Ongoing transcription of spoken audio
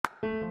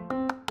Get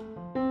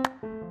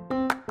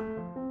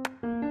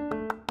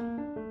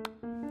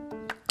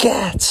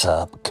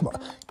up. Come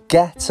on.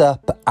 Get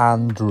up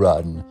and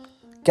run.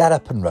 Get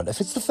up and run.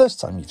 If it's the first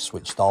time you've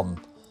switched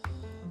on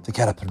the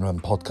Get Up and Run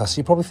podcast,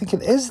 you're probably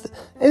thinking, is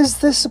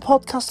this a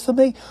podcast for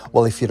me?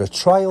 Well, if you're a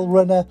trail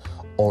runner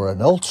or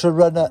an ultra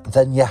runner,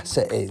 then yes,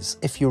 it is.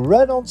 If you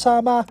run on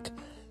tarmac,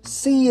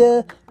 see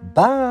ya.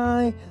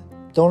 Bye.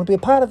 Don't want to be a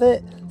part of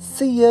it.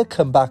 See ya.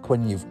 Come back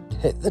when you've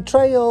hit the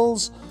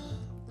trails.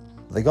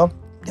 Are they gone?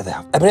 Yeah, they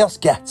have. Everybody else,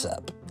 get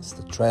up. It's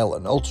the Trail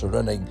and Ultra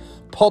Running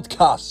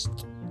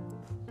podcast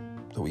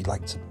that we'd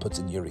like to put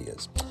in your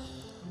ears.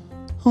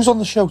 Who's on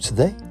the show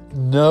today?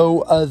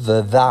 No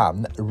other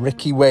than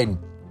Rikki Wynne,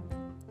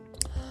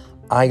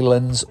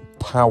 Ireland's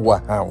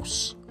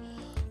powerhouse.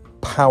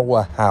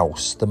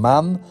 Powerhouse. The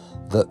man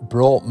that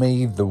brought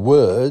me the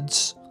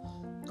words,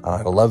 and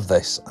I love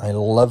this,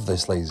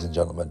 ladies and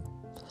gentlemen.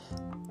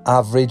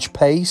 Average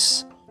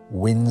pace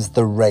wins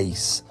the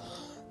race.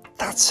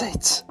 That's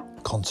it.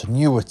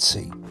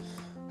 Continuity,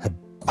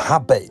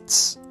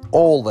 habits,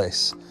 all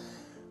this.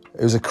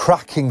 It was a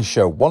cracking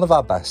show. One of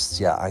our best,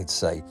 yeah, I'd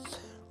say.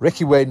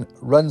 Rikki Wynne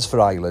runs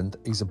for Ireland.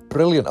 He's a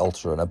brilliant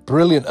ultra runner,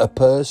 brilliant a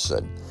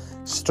person,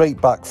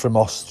 straight back from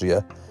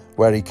Austria,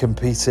 where he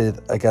competed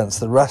against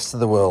the rest of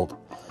the world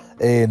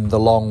in the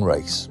long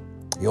race.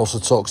 He also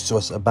talks to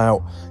us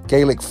about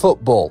Gaelic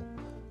football,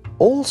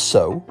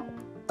 also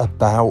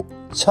about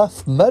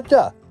Tough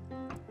Mudder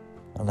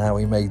and how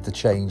he made the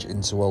change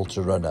into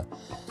ultra runner.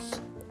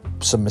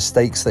 Some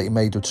mistakes that he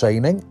made with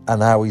training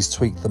and how he's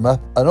tweaked them up,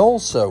 and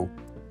also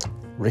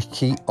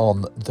Rikki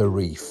on the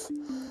Reef.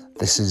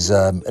 This is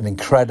an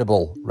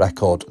incredible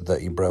record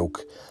that he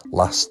broke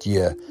last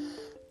year.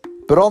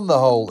 But on the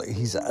whole,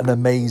 he's an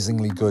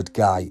amazingly good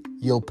guy.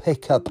 You'll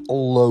pick up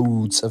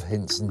loads of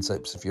hints and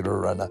tips if you're a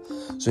runner.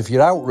 So if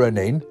you're out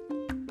running,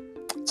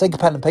 take a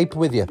pen and paper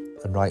with you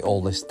and write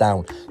all this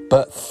down.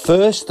 But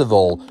first of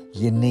all,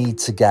 you need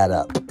to get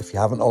up. If you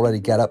haven't already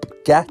get up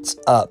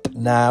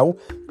now.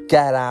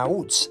 Get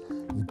out,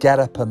 get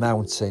up a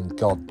mountain.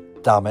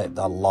 God damn it,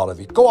 a lot of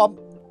you. Go on.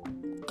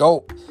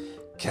 Go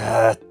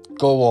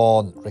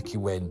on, Rikki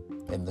Wynne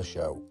in the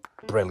show.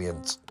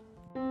 Brilliant.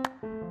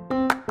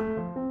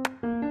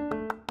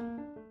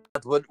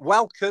 Edward,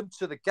 welcome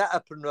to the Get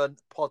Up and Run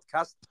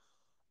podcast.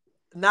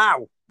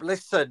 Now,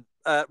 listen,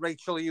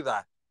 Rachel, are you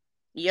there?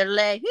 You're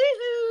like,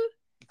 hoo-hoo.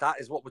 That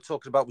is what we're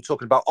talking about. We're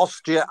talking about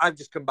Austria. I've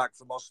just come back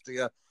from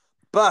Austria,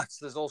 but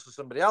there's also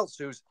somebody else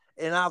who's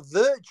in our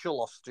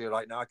virtual Austria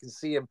right now. I can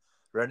see him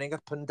running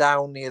up and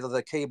down near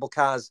the cable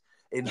cars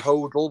in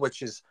Hodel,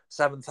 which is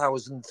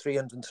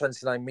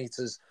 7,329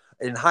 metres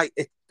in height.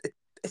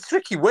 It's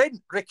Rikki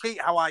Wynne. Rikki,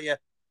 how are you?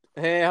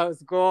 Hey,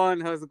 how's it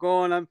going?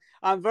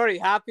 I'm very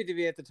happy to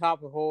be at the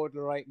top of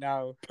Hodel right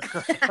now.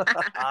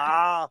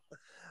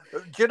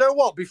 Do you know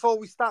what? Before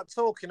we start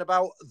talking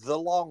about the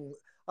long,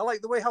 I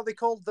like the way how they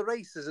called the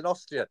races in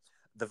Austria.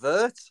 The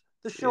vert,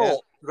 the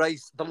short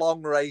race, the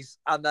long race,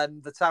 and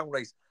then the town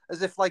race.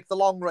 As if like the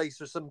long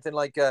race was something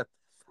like a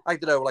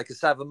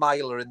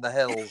 7-miler in the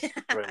hills.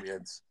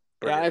 Brilliant.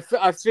 Yeah,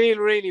 I feel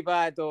really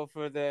bad though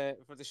for the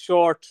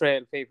short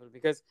trail people,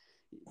 because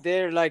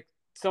they're like,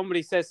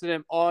 somebody says to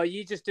them, "Oh,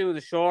 you just doing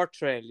the short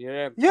trail?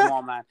 Yeah. Come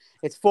on, man.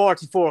 It's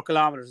 44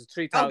 kilometers,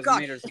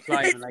 3,000 meters of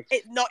climbing. Like,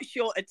 it's not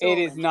short at all. It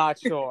is not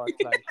short.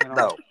 Like, you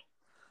know.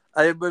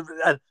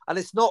 No, and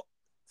it's not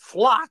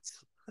flat.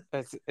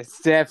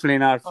 It's definitely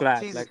not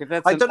flat. Jesus. Like,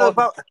 that's I don't know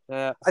about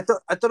I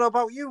don't know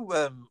about you,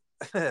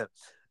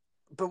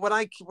 but when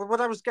I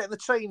was getting the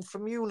train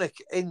from Munich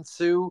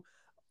into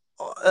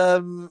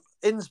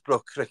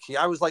Innsbruck, Rikki,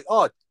 I was like,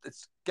 oh,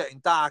 it's getting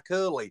dark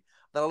early.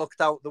 Then I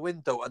looked out the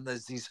window and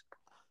there's these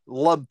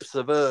lumps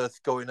of earth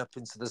going up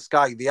into the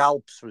sky. The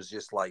Alps was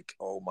just like,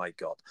 oh my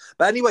God.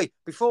 But anyway,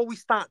 before we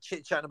start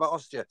chit-chatting about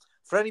Austria,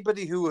 for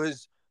anybody who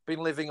has been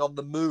living on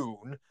the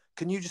moon,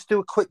 can you just do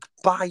a quick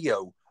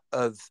bio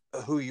of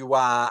who you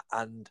are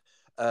and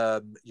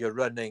you're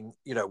running,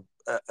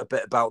 a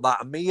bit about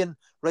that? And me and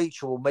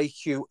Rachel will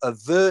make you a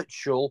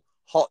virtual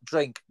hot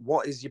drink.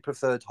 What is your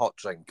preferred hot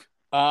drink?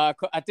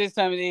 At this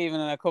time of the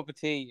evening, a cup of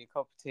tea.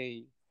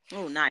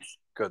 Oh, nice.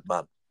 Good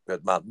man.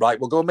 Right,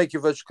 we'll go and make you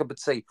a virtual cup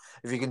of tea.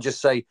 If you can just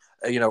say,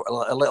 a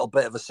little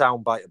bit of a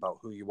soundbite about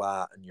who you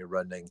are and your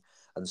running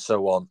and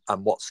so on,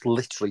 and what's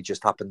literally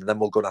just happened. And then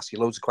we'll go and ask you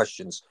loads of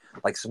questions,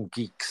 like some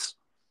geeks.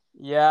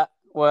 Yeah,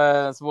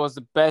 well, I suppose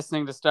the best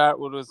thing to start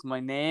with was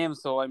my name.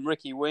 So I'm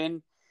Rikki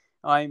Wynne.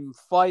 I'm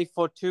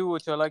 5'2",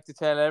 which I like to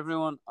tell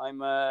everyone.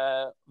 I'm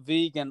a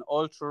vegan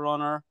ultra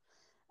runner,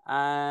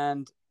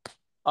 and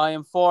I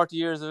am 40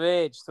 years of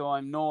age, so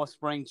I'm no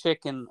spring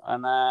chicken.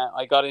 And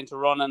I got into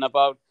running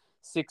about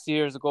 6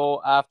 years ago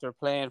after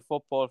playing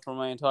football for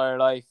my entire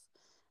life.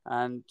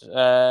 And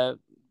I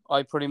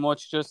pretty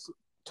much just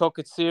took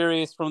it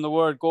serious from the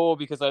word go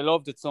because I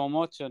loved it so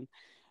much.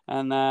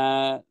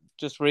 And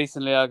just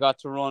recently I got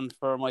to run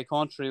for my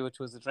country, which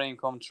was a dream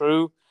come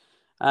true.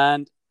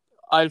 And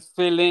I'll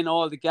fill in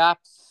all the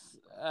gaps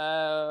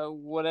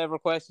whatever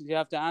questions you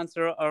have to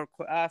answer or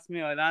ask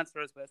me, I'll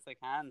answer as best I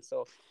can.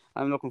 So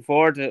I'm looking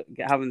forward to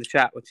having the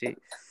chat with you.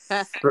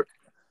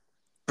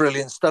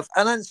 Brilliant stuff.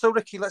 And then, so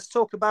Rikki, let's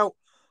talk about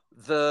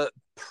the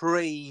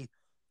pre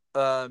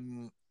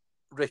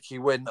Rikki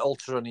Wynne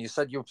ultra running. You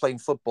said you were playing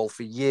football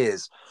for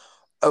years.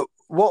 At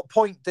what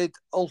point did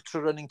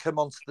ultra running come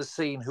onto the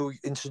scene? Who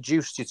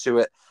introduced you to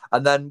it?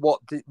 And then what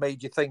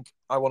made you think,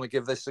 I want to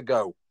give this a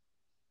go?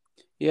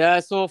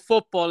 Yeah, so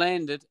football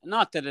ended.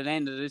 Not that it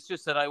ended, it's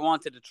just that I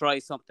wanted to try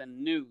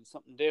something new,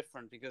 something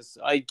different, because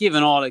I'd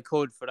given all I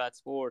could for that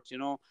sport, you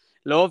know.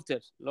 Loved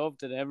it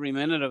every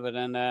minute of it.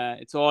 And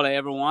it's all I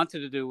ever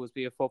wanted to do was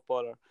be a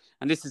footballer.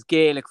 And this is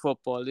Gaelic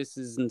football. This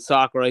isn't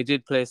soccer. I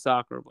did play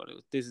soccer, but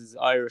this is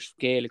Irish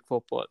Gaelic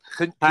football.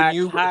 Can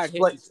you hard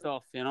explain hitting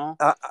stuff, you know?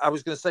 I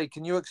was going to say,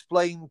 can you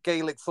explain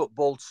Gaelic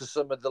football to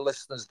some of the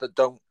listeners that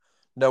don't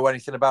know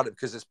anything about it?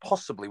 Because it's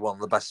possibly one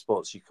of the best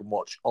sports you can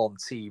watch on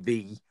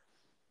TV.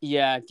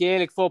 Yeah,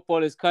 Gaelic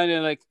football is kind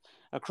of like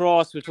a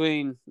cross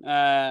between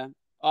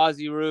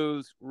Aussie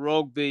rules,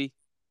 rugby,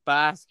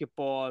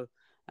 basketball,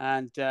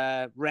 and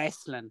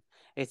wrestling.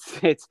 It's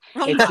just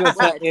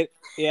it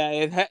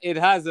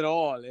has it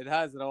all. It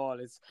has it all.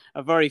 It's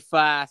a very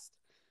fast,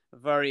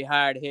 very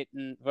hard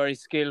hitting, very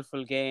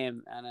skillful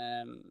game,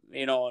 and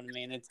you know what I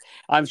mean.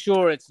 I'm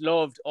sure it's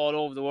loved all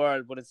over the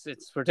world, but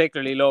it's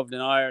particularly loved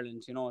in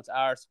Ireland. You know, it's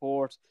our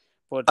sport.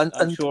 But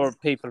I'm sure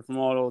people from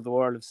all over the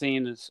world have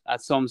seen it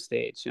at some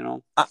stage, you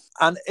know.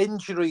 And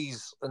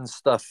injuries and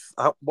stuff.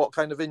 What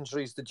kind of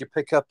injuries did you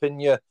pick up in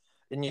your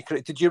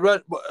career? Did you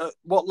run?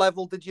 What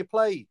level did you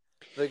play?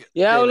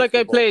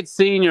 I played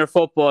senior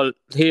football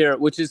here,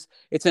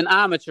 it's an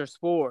amateur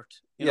sport.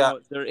 You know,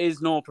 there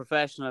is no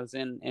professionals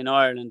in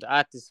Ireland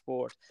at this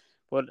sport.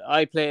 But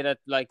I played at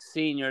like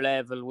senior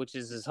level, which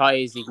is as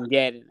high as you can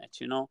get in it,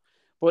 you know.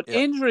 But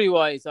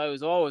injury-wise, I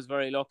was always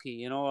very lucky,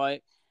 you know.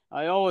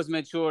 I always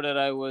made sure that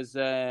I was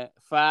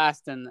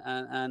fast and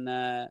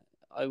I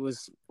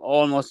was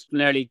almost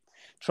nearly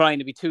trying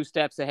to be 2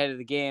 steps ahead of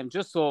the game,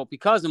 just so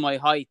because of my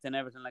height and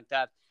everything like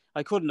that,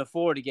 I couldn't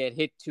afford to get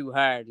hit too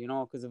hard, you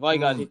know, because if I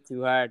got hit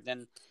too hard,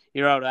 then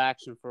you're out of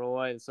action for a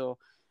while. So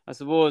I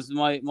suppose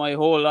my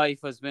whole life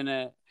has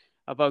been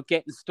about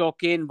getting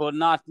stuck in, but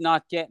not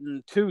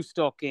getting too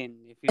stuck in,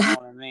 if you know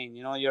what I mean.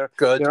 You know, you're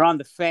on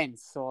the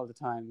fence all the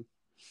time.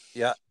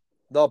 Yeah,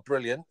 not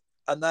brilliant.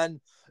 And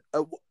then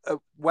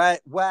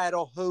where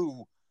or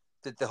who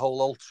did the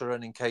whole ultra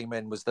running came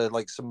in? Was there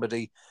like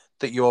somebody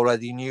that you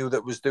already knew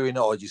that was doing it,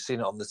 or had you seen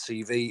it on the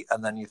TV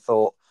and then you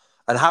thought?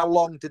 And how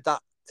long did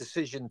that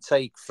decision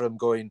take from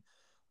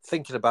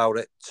thinking about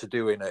it to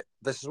doing it?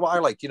 This is what I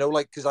like, you know,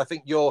 like, because I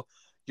think you're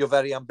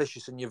very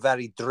ambitious and you're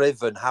very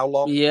driven. How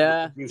long?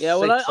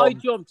 Well, I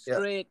jumped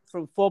straight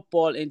from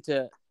football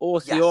into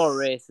OCR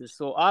races,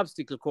 so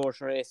obstacle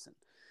course racing,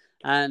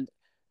 and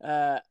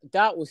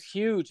that was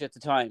huge at the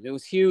time. It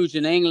was huge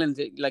in England.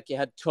 Like, you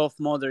had Tough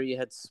Mudder, you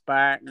had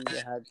Spartan, you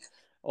had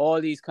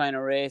all these kind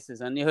of races,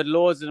 and you had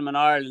loads of them in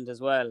Ireland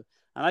as well.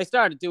 And I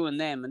started doing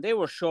them, and they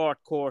were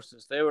short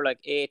courses. They were like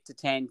 8 to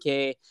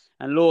 10K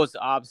and loads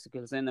of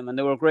obstacles in them, and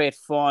they were great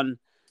fun.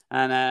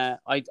 And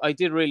I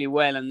did really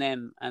well in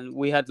them. And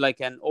we had like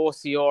an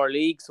OCR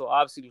league, so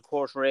Obstacle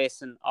Course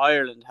Racing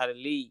Ireland had a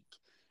league.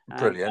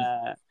 Brilliant.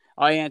 And,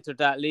 I entered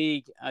that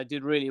league. I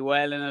did really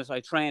well in it. I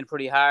trained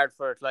pretty hard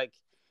for it. Like,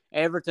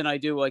 everything I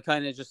do, I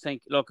kind of just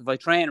think, look, if I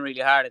train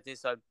really hard at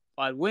this,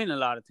 I'll win a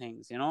lot of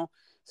things, you know?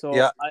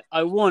 So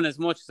I won as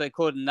much as I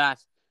could in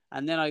that.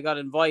 And then I got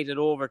invited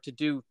over to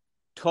do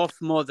Tough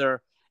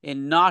Mudder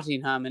in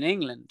Nottingham in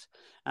England.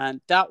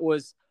 And that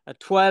was a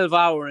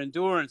 12-hour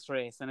endurance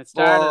race. And it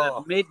started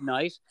at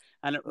midnight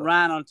and it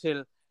ran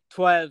until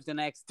 12 the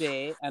next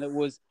day. And it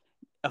was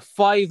a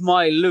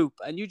 5-mile loop.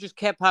 And you just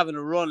kept having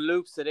to run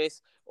loops of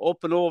this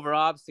up and over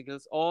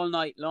obstacles all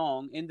night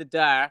long in the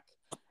dark,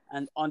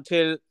 and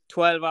until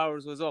 12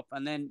 hours was up.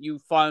 And then you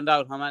found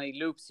out how many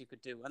loops you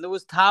could do. And there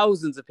was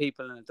thousands of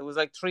people in it. There was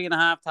like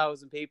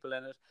 3,500 people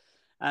in it.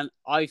 And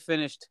I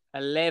finished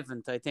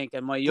 11th, I think.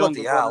 And my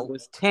younger brother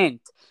was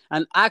 10th.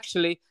 And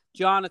actually,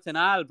 Jonathan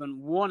Albon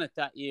won it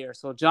that year.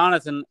 So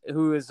Jonathan,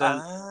 who is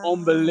an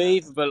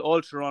unbelievable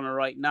ultra runner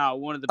right now,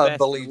 one of the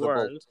best in the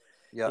world.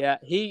 Yeah,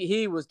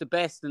 he was the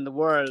best in the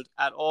world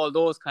at all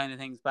those kind of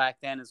things back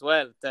then as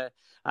well,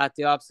 at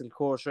the obstacle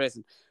course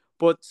racing.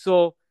 But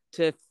so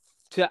to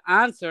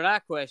answer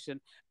that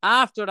question,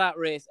 after that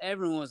race,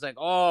 everyone was like,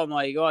 "Oh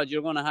my God,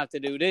 you're going to have to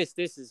do this.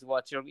 This is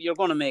what you're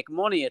going to make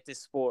money at this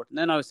sport." And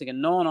then I was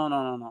thinking,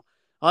 no.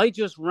 I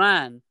just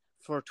ran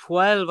for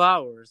 12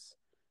 hours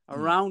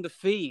around the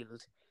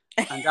field,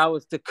 and that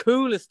was the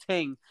coolest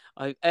thing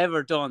I've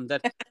ever done.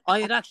 That I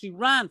had actually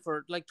ran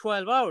for like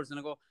 12 hours, and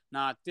I go,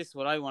 "Nah, this is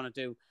what I want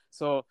to do."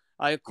 So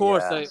I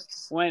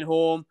went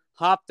home,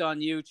 hopped on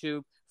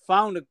YouTube,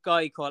 found a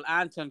guy called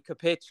Anton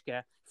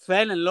Kopichka,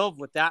 fell in love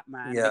with that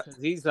man because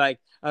he's like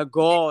a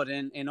god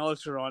in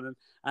ultra running,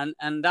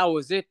 and that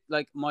was it.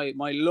 Like, my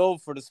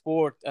love for the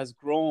sport has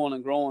grown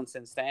and grown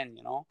since then,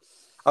 you know.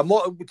 And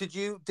what did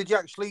you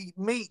actually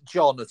meet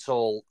John at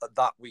all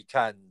that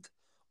weekend,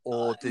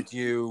 or did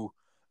you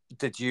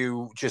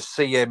just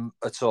see him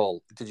at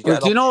all? Did you Well,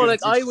 get do an you know, opportunity like,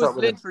 to I was chat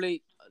with him?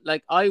 literally,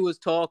 like, I was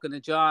talking to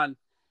John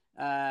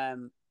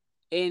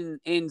in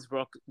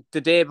Innsbruck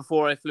the day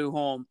before I flew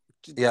home.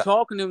 Yeah.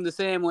 Talking to him the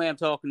same way I'm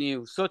talking to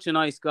you. Such a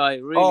nice guy.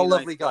 Really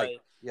lovely nice guy.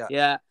 Yeah.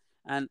 Yeah.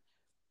 And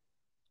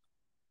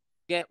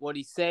get what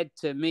he said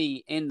to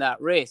me in that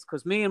race,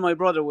 because me and my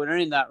brother were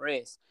in that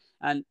race.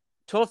 And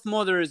Tough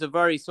Mudder is a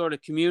very sort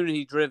of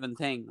community driven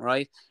thing,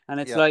 right? And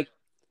it's like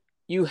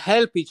you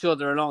help each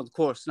other along the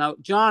course. Now,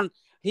 John,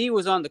 he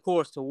was on the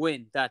course to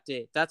win that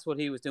day. That's what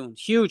he was doing.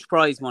 Huge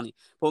prize money.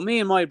 But me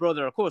and my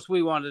brother, of course,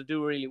 we wanted to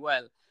do really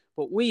well.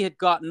 But we had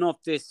gotten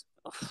up this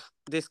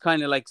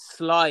kind of like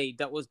slide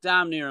that was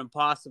damn near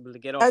impossible to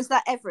get up. Oh, is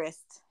that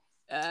Everest?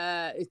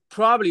 It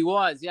probably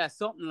was, yeah,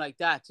 something like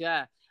that,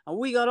 yeah. And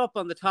we got up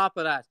on the top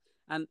of that,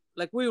 and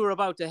like we were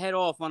about to head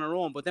off on our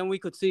own, but then we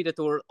could see that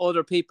there were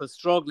other people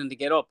struggling to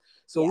get up.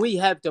 So we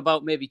helped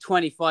about maybe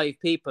 25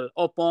 people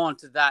up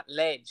onto that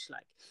ledge.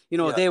 Like, you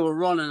know, they were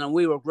running and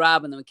we were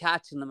grabbing them and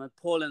catching them and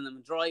pulling them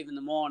and driving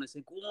them on and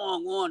saying, go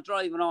on,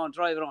 drive it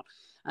on.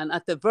 And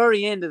at the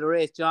very end of the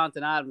race,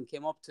 Jonathan Alvin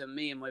came up to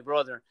me and my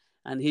brother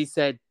and he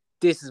said,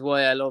 this is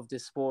why I love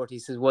this sport. He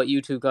says, what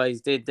you two guys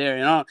did there,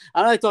 you know.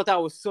 And I thought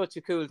that was such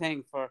a cool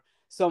thing for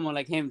someone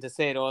like him to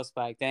say to us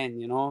back then,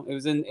 you know.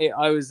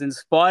 I was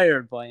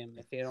inspired by him,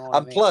 if you know what I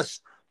mean. And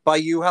plus, by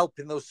you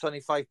helping those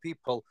 25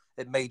 people,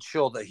 it made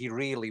sure that he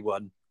really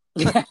won.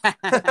 You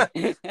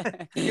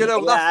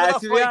know,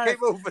 that's why he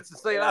came over to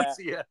say that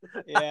to you.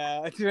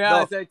 Yeah, to be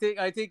honest,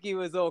 I think he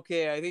was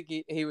okay. I think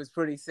he was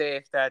pretty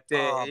safe that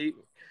day.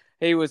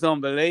 He was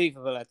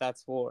unbelievable at that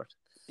sport.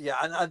 Yeah,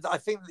 and I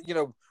think, you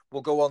know,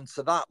 we'll go on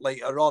to that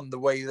later on, the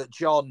way that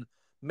John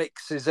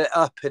mixes it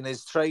up in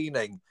his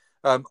training.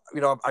 You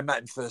know, I met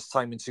him first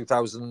time in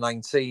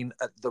 2019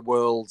 at the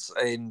Worlds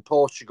in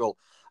Portugal.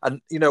 And,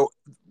 you know,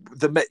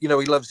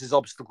 he loves his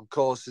obstacle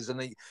courses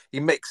and he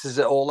mixes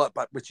it all up,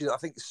 which is, I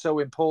think, is so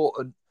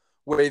important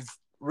with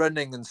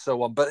running and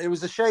so on. But it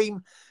was a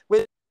shame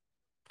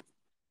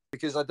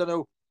because I don't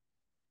know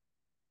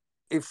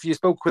if you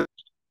spoke with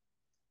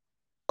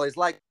his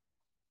leg.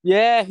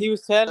 Yeah, he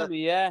was telling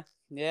me, yeah.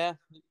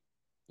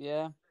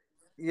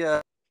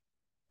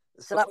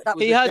 So that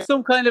was he had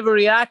some kind of a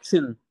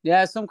reaction.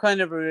 Yeah, some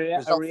kind of a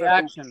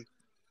reaction.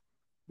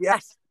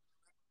 Yes.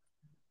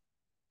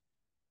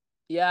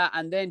 Yeah,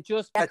 and then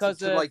just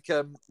because of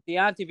the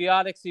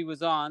antibiotics he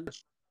was on.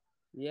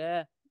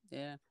 Yeah.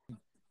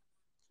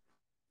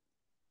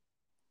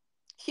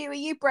 Hugh, are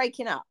you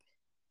breaking up?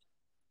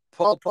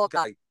 Poor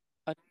guy.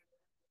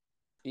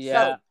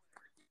 Yeah.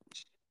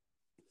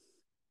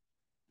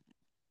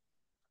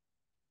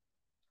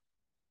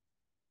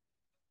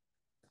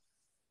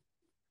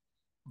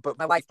 But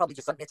my wife probably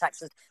just sent me a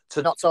text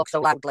to not talk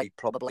so loudly,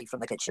 probably from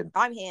the kitchen.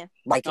 I'm here.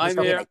 Mike, I'm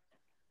here.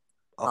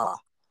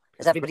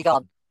 Has everybody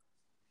gone?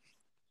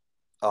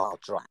 Oh,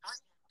 dry.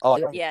 Oh,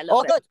 yeah.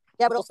 Good.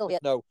 Yeah, we're all still here.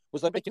 No,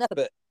 was I breaking up a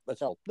bit?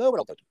 That's all. No, we're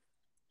all good.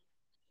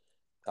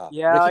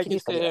 Yeah, Ricky, I can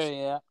still hear you.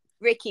 Yeah.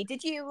 Ricky,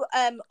 did you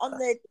on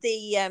the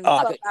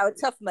 12-hour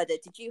Tough Mudder?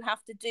 Did you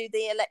have to do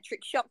the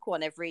electric shock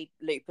one every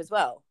loop as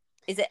well?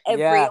 Is it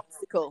every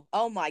obstacle?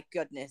 Oh my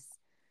goodness.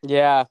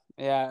 Yeah.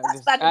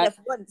 That's bad enough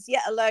once,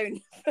 yet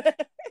alone.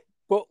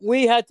 But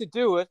we had to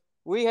do it.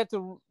 We had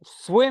to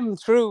swim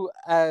through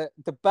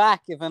the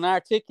back of an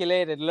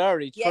articulated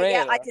lorry trailer.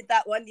 Yeah, I did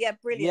that one. Yeah,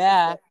 brilliant.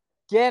 Yeah,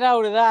 get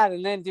out of that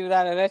and then do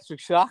that electric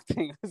shock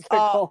thing. Like,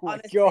 oh my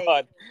honestly,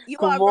 God. You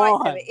are right,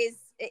 though.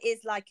 It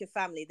is like a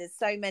family. There's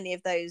so many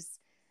of those.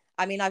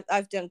 I mean,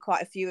 I've done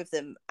quite a few of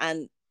them.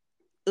 And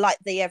like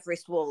the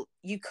Everest wall,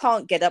 you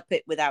can't get up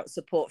it without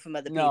support from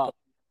other people.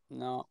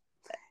 No.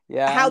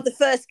 Yeah. How the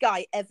first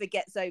guy ever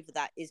gets over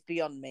that is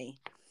beyond me.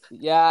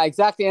 Yeah,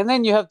 exactly. And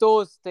then you have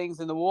those things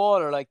in the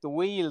water, like the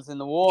wheels in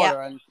the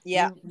water. And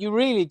you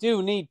really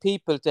do need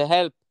people to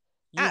help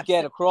you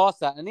get across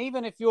that. And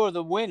even if you're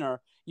the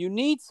winner, you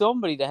need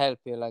somebody to help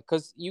you, like,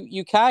 because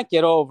you can't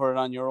get over it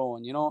on your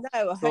own, you know.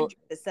 No,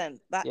 100%.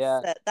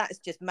 That's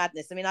just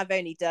madness. I mean, I've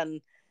only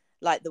done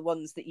like the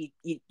ones that you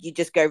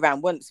just go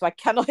around once, so I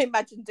cannot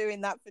imagine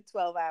doing that for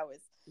 12 hours.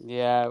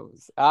 Yeah,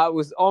 it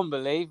was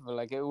unbelievable.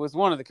 Like, it was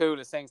one of the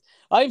coolest things.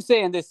 I'm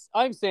saying this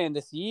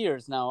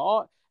years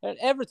now.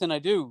 Everything I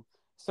do,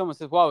 someone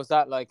says, "What was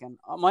that like?" And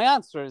my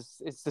answer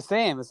is, it's the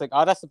same. It's like,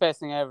 "Oh, that's the best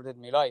thing I ever did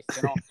in my life,"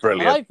 you know.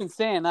 Brilliant. And I've been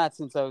saying that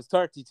since I was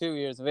 32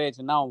 years of age,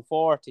 and now I'm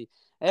 40.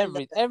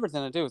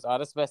 Everything I do is,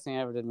 that's the best thing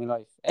I ever did in my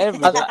life.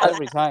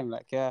 Every time,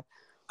 like, yeah.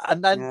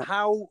 And then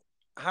how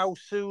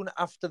soon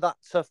after that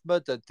Tough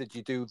Mudder did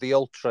you do the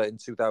Ultra in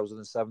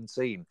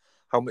 2017?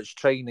 How much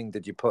training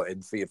did you put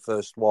in for your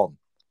first one?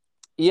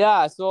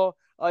 Yeah, so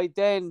I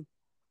then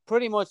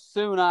pretty much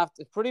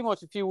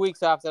a few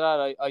weeks after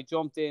that, I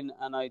jumped in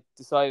and I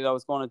decided I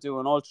was going to do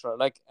an ultra.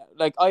 Like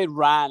I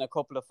ran a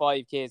couple of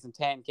 5Ks and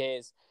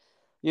 10Ks,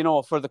 you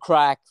know, for the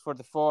crack, for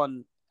the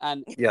fun,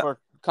 and for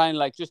kind of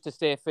like just to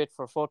stay fit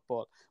for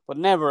football, but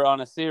never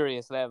on a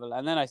serious level.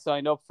 And then I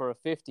signed up for a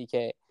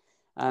 50K,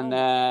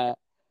 and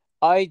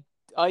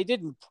I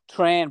didn't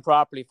train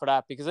properly for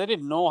that because I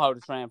didn't know how to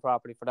train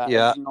properly for that. I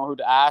Yeah. didn't know who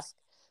to ask.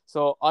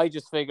 So I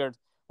just figured,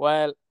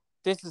 well,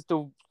 this is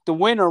the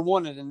winner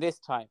won it in this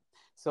time.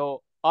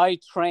 So I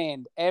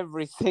trained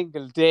every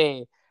single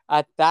day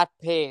at that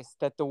pace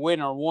that the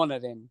winner won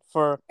it in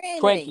for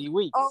 20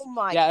 weeks. Oh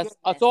my goodness.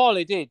 That's all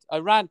I did. I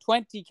ran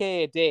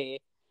 20k a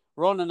day,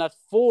 running at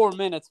 4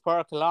 minutes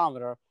per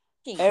kilometer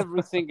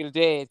every single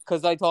day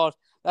because I thought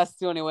that's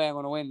the only way I'm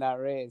going to win that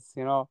race,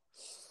 you know.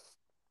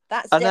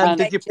 And then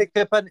did you pick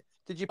up any?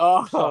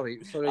 Sorry,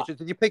 Richard.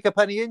 Did you pick up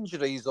any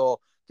injuries, or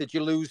did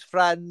you lose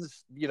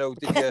friends? You know,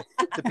 do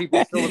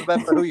people still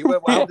remember who you were?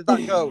 How did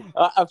that go?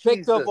 I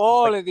picked up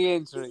all of the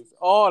injuries,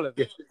 all of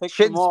it.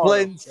 Shin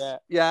splints,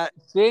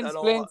 shin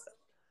splints,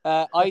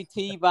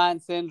 IT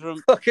band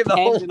syndrome,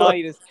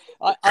 tendinitis.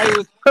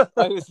 I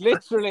was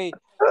literally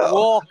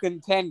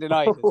walking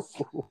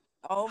tendinitis.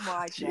 Oh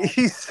my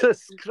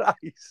Jesus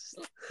Christ!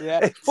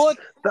 Yeah, but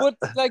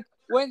like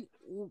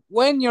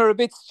when you're a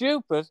bit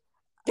stupid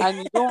and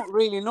you don't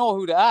really know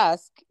who to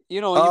ask,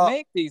 you know, you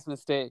make these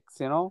mistakes,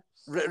 you know.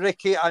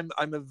 Ricky, I'm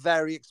a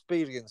very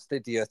experienced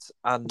idiot,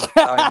 and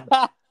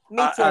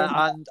me too.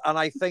 And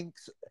I think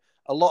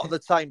a lot of the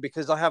time,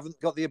 because I haven't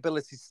got the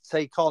ability to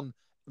take on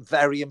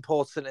very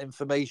important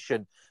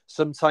information,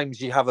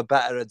 sometimes you have a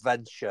better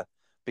adventure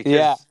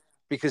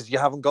because you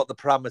haven't got the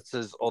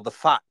parameters or the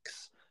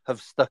facts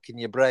have stuck in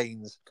your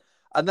brains.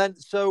 And then,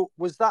 so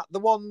was that the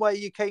one where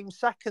you came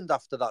second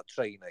after that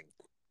training?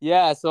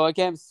 Yeah, so I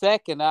came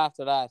second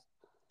after that.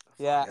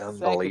 Yeah,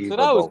 second. So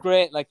that was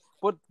great. Like,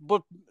 but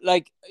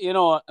like, you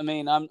know, I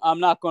mean, I'm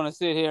not going to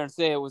sit here and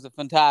say it was a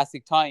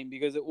fantastic time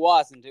because it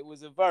wasn't. It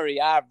was a very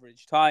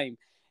average time.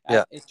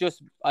 Yeah.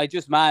 I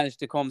just managed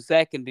to come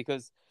second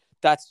because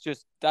that's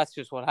just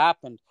what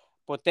happened.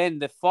 But then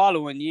the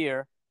following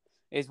year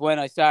is when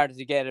I started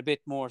to get a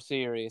bit more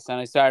serious and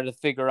I started to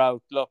figure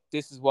out, look,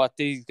 this is what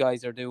these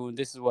guys are doing.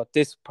 This is what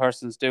this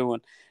person's doing.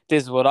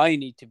 This is what I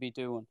need to be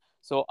doing.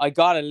 So I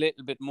got a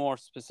little bit more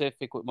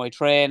specific with my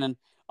training.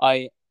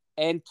 I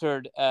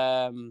entered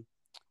 3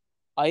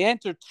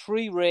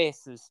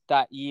 races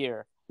that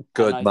year.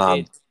 Good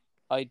man.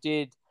 I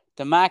did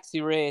the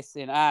maxi race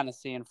in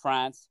Annecy in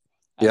France.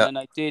 And then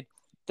I did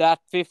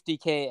that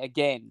 50k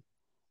again.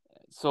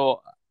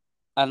 So,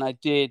 and I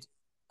did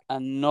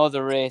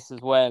another race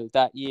as well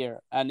that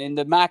year. And in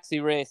the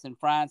maxi race in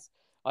France,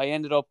 I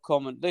ended up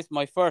coming, this is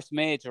my first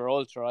major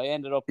ultra. I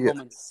ended up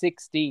coming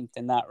 16th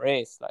in that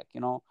race, like,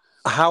 you know.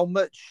 How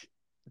much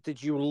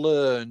did you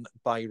learn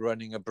by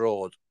running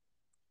abroad?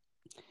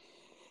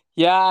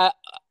 Yeah,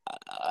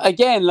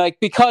 again, like,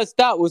 because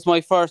that was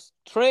my first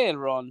trail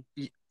run.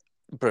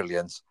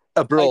 Brilliant.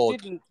 Abroad.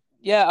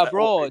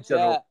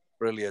 Abroad.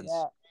 Brilliant.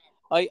 Yeah.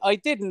 I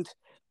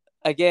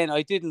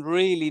didn't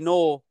really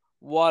know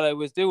what I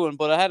was doing,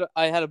 but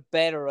I had a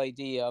better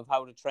idea of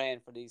how to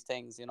train for these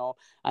things, you know,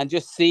 and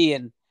just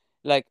seeing,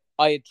 like,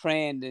 I had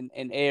trained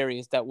in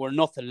areas that were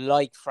nothing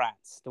like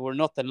France. They were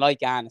nothing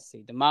like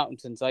Annecy, the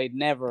mountains. I had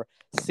never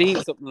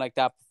seen something like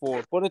that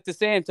before. But at the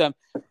same time,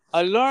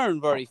 I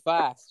learned very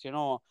fast, you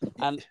know,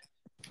 and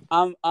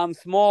I'm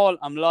small,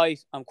 I'm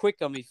light, I'm quick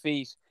on my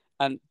feet,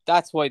 and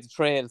that's why the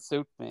trails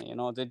suit me, you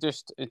know.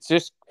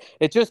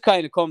 It just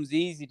kind of comes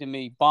easy to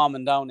me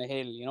bombing down a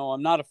hill, you know.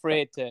 I'm not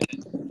afraid to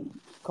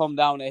come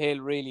down a hill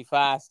really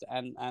fast,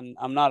 and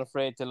I'm not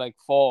afraid to, like,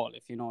 fall,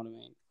 if you know what I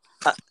mean.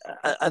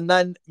 And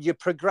then your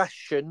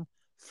progression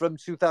from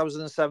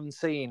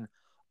 2017,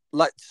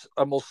 let's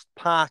almost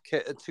park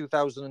it at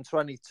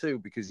 2022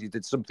 because you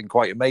did something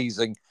quite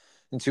amazing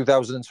in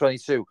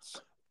 2022.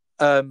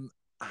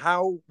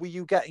 How were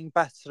you getting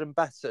better and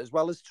better, as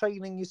well as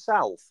training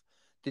yourself?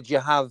 Did you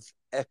have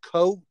a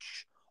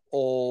coach,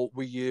 or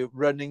were you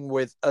running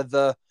with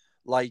other,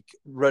 like,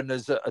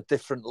 runners at a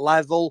different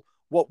level?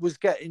 What was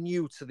getting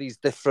you to these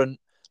different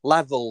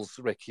levels,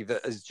 Ricky,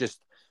 that is just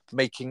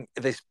making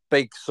this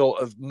big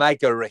sort of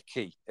mega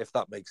Ricky, if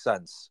that makes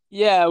sense?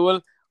 Yeah,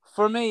 well,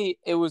 for me,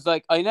 it was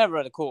like I never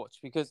had a coach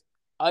because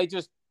I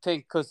just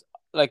think, because,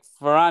 like,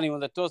 for anyone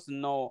that doesn't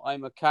know,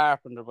 I'm a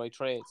carpenter by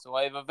trade. So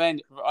I have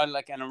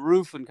a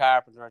roofing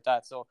carpenter at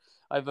that. So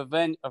I have a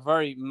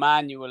very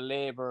manual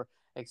labor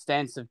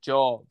extensive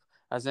job,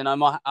 as in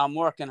I'm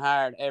working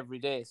hard every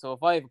day. So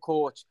if I have a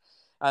coach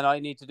and I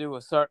need to do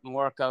a certain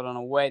workout on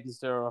a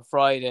Wednesday or a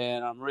Friday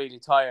and I'm really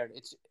tired,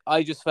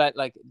 I just felt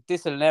like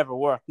this will never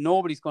work.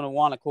 Nobody's going to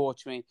want to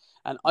coach me,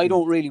 and I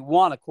don't really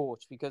want to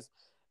coach because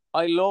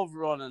I love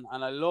running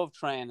and I love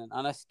training,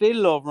 and I still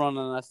love running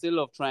and I still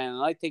love training.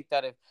 And I think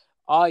that if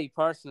I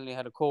personally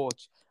had a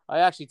coach, I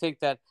actually think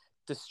that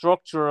the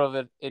structure of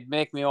it'd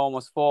make me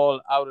almost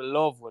fall out of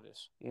love with it,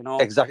 you know.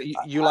 Exactly.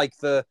 You like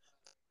the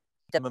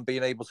and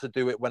being able to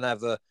do it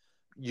whenever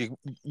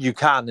you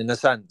can, in a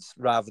sense,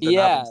 rather than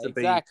having to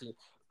exactly.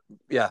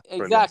 be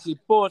exactly.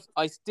 But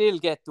I still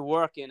get the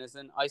work in it,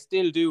 and I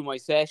still do my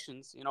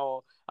sessions, you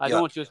know. I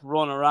don't just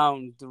run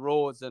around the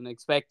roads and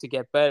expect to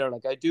get better.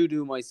 Like, I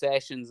do my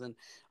sessions, and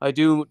I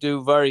do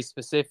very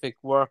specific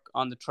work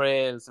on the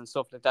trails and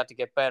stuff like that to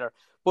get better.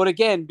 But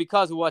again,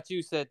 because of what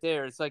you said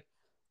there, it's like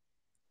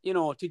you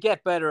know, to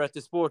get better at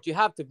the sport, you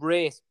have to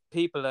race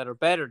people that are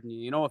better than you.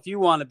 You know, if you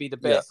want to be the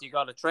best, you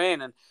got to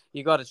train and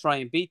you got to try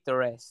and beat the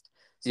rest.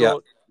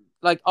 So,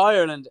 like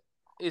Ireland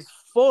is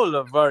full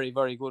of very,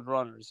 very good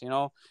runners, you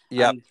know,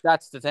 and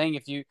that's the thing.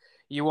 If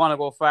you want to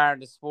go far in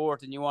the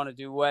sport and you want to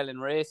do well in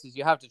races,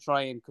 you have to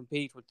try and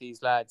compete with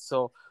these lads.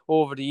 So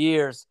over the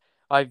years,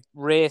 I've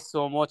raced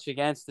so much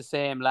against the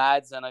same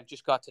lads, and I've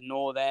just got to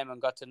know them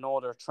and got to know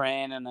their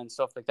training and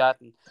stuff like that.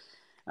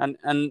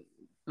 And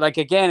like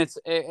again,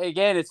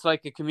 it's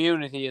like a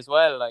community as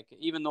well. Like,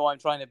 even though I'm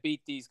trying to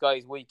beat these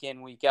guys week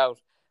in, week out,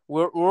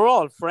 we're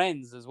all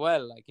friends as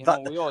well. Like, you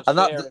know, we all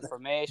share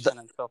information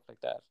and stuff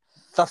like that.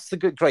 That's the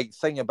great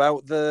thing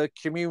about the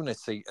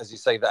community, as you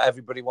say, that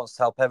everybody wants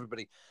to help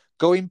everybody.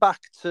 Going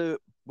back to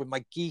with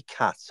my geek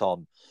hat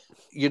on,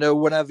 you know,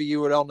 whenever you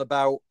were on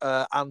about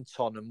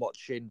Anton and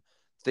watching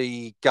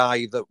the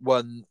guy that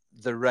won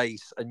the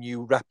race and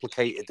you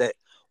replicated it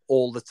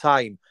all the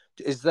time,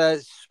 is there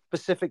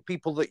specific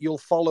people that you'll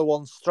follow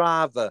on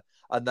Strava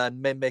and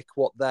then mimic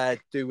what they're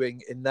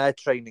doing in their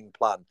training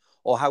plan?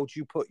 Or how do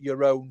you put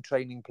your own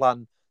training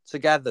plan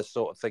together,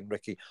 sort of thing,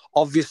 Ricky?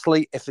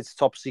 Obviously, if it's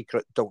top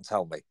secret, don't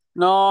tell me.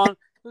 No,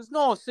 there's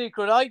no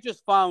secret. I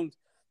just found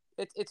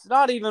it's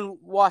not even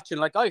watching.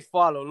 Like, I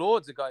follow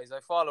loads of guys. I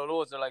follow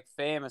loads of like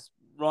famous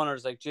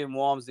runners like Jim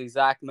Walmsley,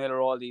 Zach Miller,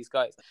 all these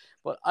guys.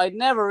 But I'd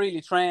never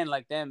really train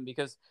like them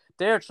because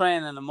their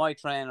training and my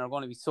training are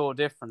going to be so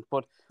different.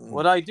 But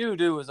what I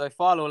do is I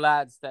follow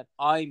lads that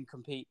I'm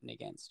competing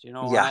against, you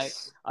know.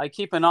 Yes. And I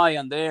keep an eye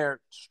on their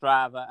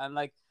Strava, and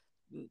like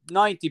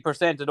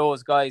 90% of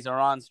those guys are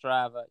on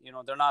Strava. You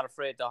know, they're not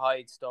afraid to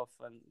hide stuff,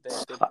 and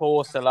they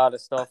post a lot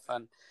of stuff,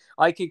 and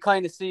I can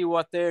kind of see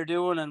what they're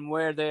doing and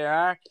where they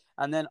are,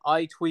 and then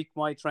I tweak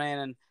my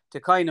training to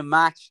kind of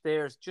match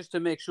theirs, just to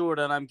make sure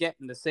that I'm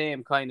getting the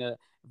same kind of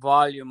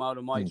volume out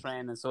of my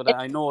training, so that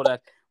I know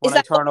that when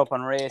I turn up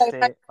on race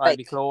day, I'll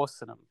be close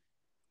to them.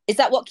 Is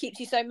that what keeps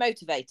you so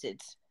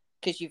motivated?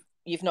 Because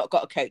you've not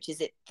got a coach. Is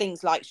it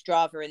things like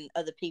Strava and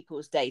other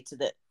people's data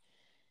that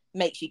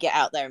makes you get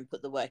out there and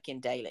put the work in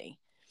daily?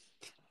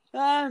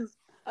 I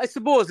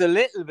suppose a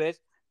little bit,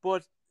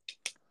 but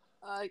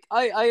I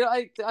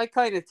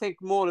kind of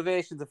think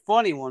motivation's a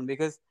funny one,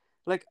 because,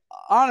 like,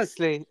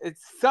 honestly, it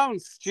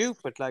sounds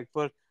stupid, like,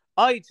 but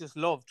I just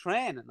love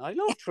training. I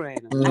love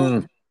training. You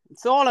know?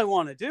 It's all I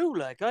want to do.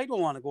 Like, I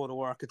don't want to go to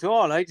work at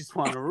all. I just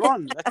want to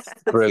run. That's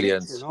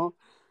brilliant. It, you know?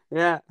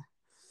 Yeah.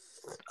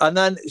 And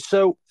then,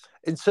 so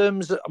in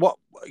terms of what,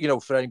 you know,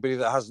 for anybody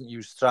that hasn't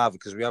used Strava,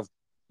 because we have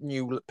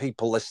new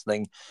people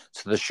listening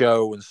to the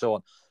show and so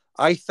on,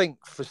 I think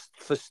for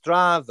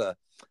Strava,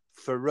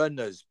 for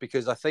runners,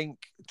 because I think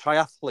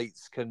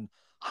triathletes can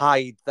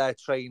hide their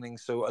training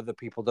so other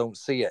people don't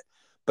see it,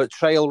 but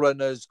trail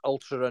runners,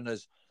 ultra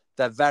runners,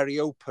 they're very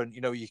open.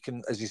 You know, you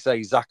can, as you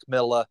say, Zach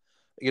Miller,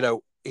 you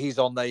know, he's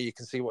on there, you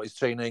can see what he's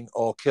training,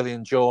 or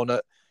Killian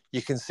Jornet,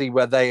 you can see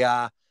where they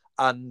are,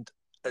 and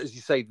as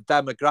you say, the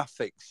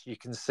demographics, you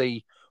can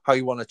see how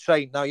you want to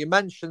train. Now, you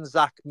mentioned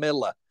Zach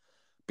Miller.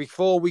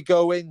 Before we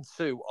go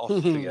into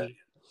Austria,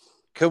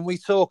 can we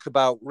talk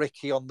about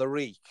Rikki on the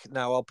Reek?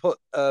 Now, I'll put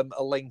a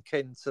link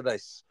into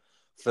this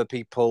for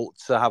people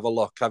to have a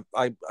look.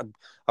 I've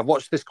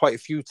watched this quite a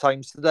few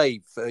times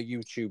today for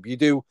YouTube. You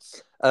do.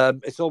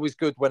 It's always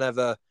good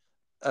whenever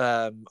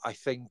I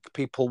think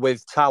people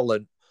with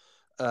talent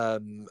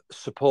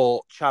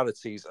support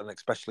charities, and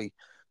especially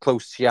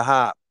close to your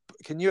heart.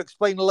 Can you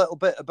explain a little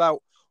bit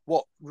about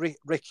what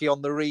Rikki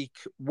on the Reek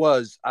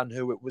was and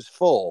who it was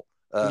for?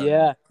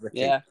 Yeah. Rikki?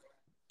 Yeah.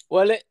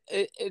 Well,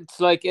 it's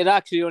like, it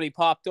actually only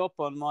popped up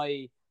on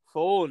my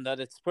phone that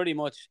it's pretty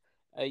much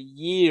a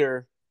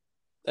year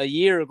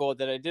ago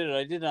that I did it.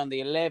 I did it on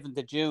the 11th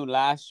of June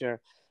last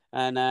year,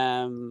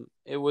 and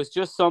it was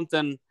just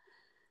something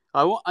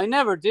I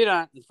never did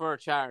anything for a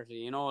charity.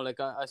 You know, like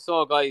I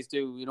saw guys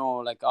do, you know,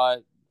 like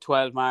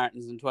 12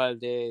 marathons in 12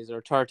 days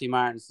or 30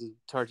 marathons in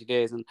 30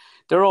 days, and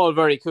they're all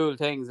very cool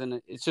things,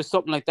 and it's just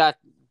something like that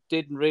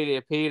didn't really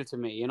appeal to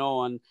me, you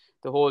know. And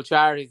the whole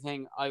charity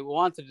thing, I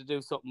wanted to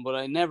do something, but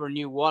I never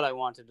knew what I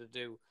wanted to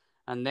do.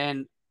 And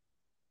then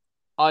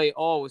I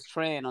always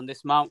train on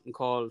this mountain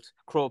called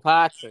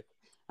Crowpatrick,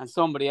 and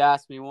somebody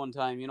asked me one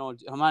time, you know,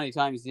 how many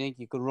times do you think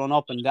you could run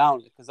up and down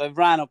it? Because I've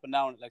ran up and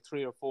down it like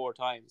 3 or 4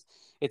 times.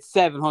 It's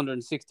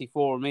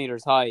 764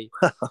 meters high,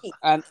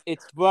 and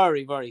it's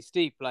very, very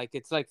steep. Like,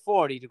 it's like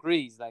 40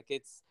 degrees. Like,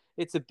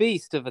 it's a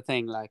beast of a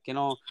thing, like, you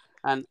know.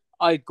 And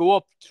I'd go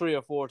up 3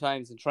 or 4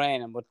 times in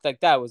training, but like,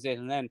 that was it.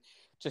 And then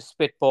just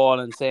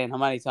spitballing, saying how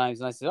many times,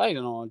 and I said, I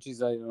don't know,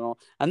 geez, I don't know.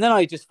 And then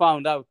I just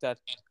found out that,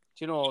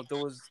 you know,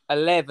 there was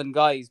 11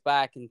 guys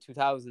back in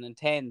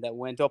 2010 that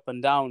went up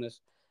and down it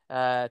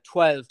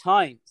 12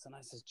 times. And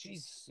I said,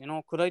 geez, you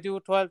know, could I do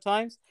it 12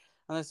 times?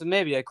 And I said,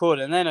 maybe I could.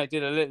 And then I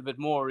did a little bit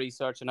more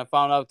research, and I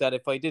found out that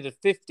if I did it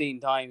 15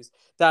 times,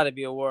 that'd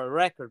be a world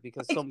record,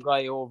 because some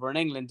guy over in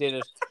England did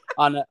it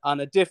on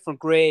a different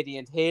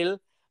gradient hill,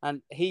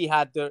 and he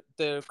had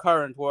the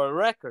current world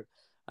record.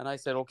 And I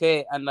said,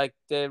 okay. And like,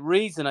 the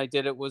reason I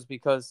did it was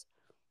because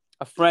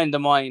a friend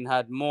of mine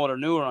had motor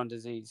neuron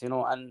disease,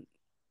 and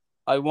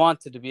I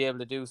wanted to be able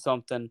to do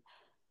something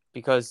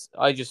because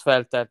I just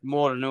felt that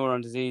motor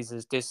neuron disease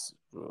is this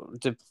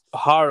the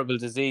horrible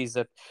disease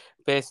that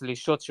basically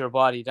shuts your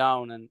body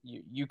down, and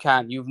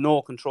you've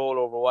no control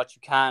over what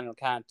you can or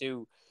can't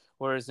do.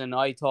 Whereas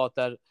I thought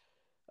that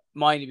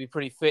mine would be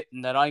pretty fit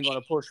and that I'm going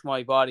to push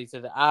my body to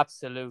the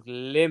absolute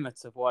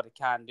limits of what it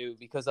can do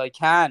because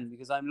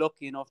I'm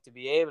lucky enough to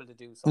be able to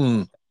do something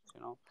like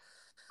that.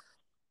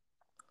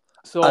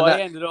 So I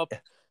ended up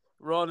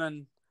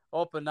running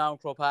up and down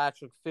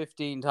Kilpatrick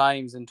 15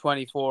 times in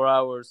 24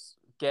 hours,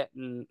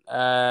 getting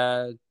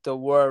the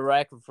world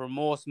record for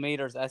most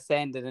meters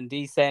ascended and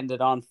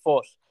descended on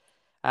foot.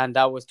 And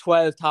that was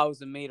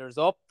 12,000 meters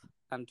up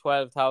and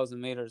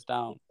 12,000 meters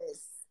down.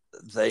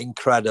 The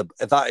incredible.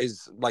 That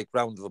is like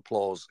round of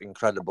applause.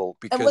 Incredible.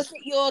 Because... And was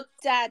it your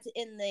dad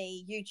in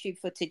the YouTube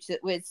footage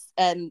that was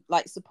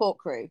like support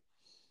crew?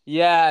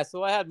 Yeah,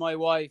 so I had my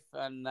wife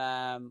and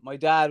my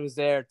dad was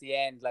there at the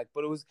end,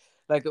 but it was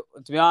like,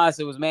 to be honest,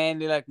 it was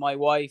mainly like my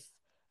wife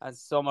and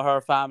some of her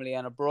family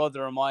and a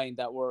brother of mine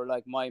that were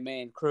like my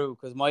main crew,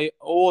 because my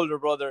older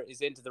brother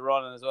is into the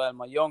running as well.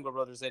 My younger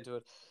brother's into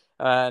it,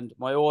 and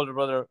my older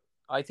brother,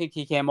 I think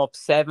he came up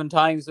 7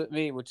 times with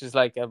me, which is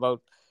like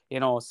about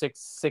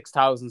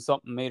 6,000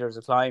 something meters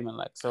of climbing.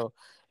 So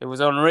it was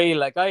unreal.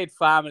 Like, I had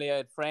family, I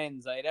had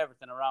friends, I had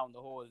everything around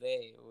the whole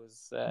day. It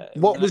was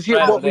What was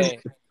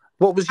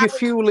your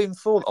fueling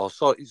for? Oh,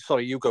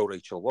 sorry, you go,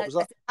 Rachel. What was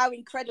that? How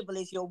incredible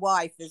is your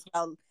wife as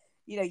well?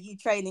 You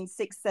training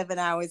 6-7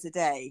 hours a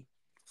day.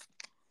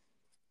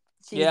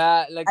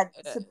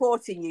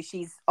 Supporting you.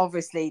 She's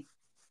obviously,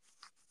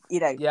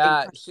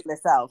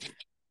 herself.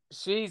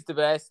 She's the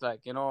best.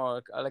 Like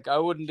I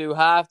wouldn't do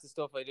half the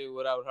stuff I do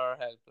without her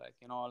help.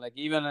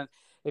 Even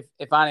if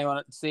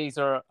anyone sees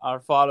her or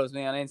follows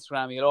me on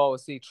Instagram, you'll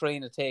always see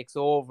Trina takes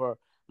over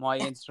my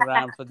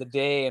Instagram for the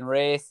day and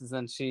races,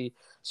 and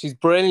she's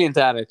brilliant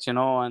at it,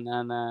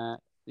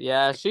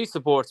 and she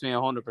supports me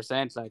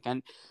 100%.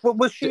 And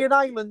was she in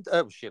Ireland?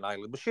 Was she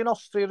in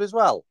Austria as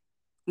well?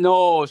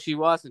 No, she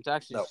wasn't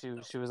actually.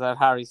 No. She was at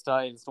Harry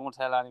Styles. Don't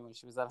tell anyone.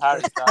 She was at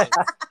Harry Styles.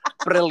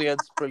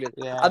 Brilliant.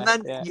 Yeah, and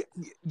then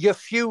you're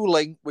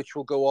fueling, which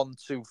we'll go on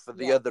to for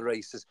the other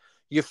races.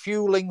 You're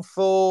fueling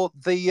for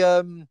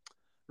the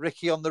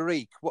Rikki on the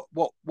Reek.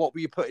 What were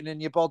you putting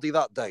in your body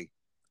that day?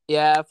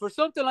 Yeah, for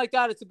something like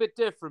that, it's a bit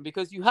different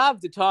because you have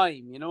the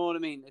time. You know what I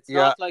mean? It's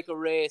not like a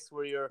race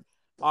where you're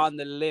on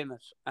the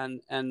limit,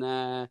 and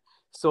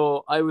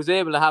so I was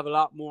able to have a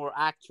lot more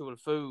actual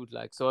food.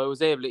 So I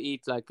was able to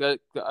eat like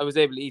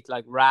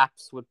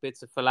wraps with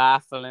bits of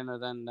falafel in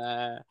it, and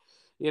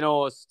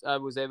I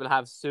was able to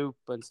have soup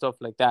and stuff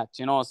like that.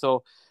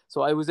 So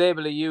I was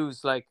able to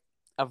use like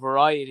a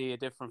variety of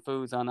different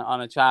foods on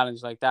a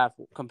challenge like that,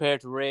 compared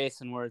to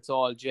racing where it's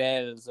all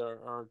gels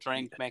or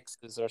drink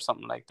mixes or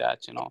something like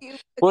that.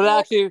 But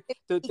actually,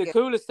 the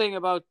coolest thing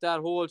about that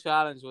whole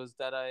challenge was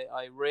that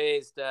I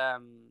raised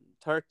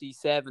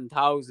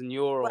 37,000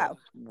 euro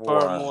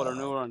for motor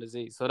neuron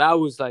disease. So that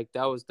was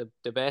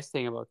the best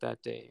thing about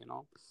that day.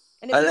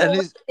 And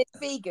it's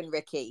vegan,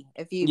 Rikki?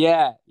 Have you?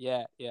 Yeah.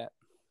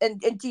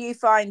 And do you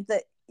find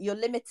that you're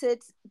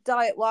limited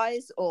diet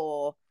wise,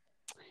 or?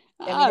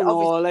 I don't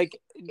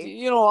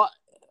know,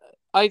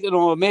 I don't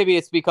know, maybe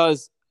it's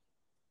because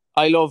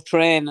I love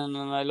training and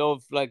I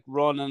love like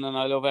running and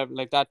I love everything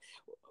like that.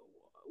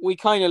 We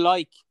kind of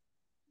like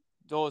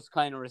those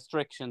kind of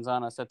restrictions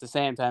on us at the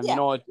same time.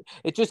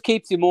 It just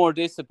keeps you more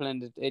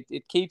disciplined.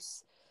 It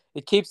keeps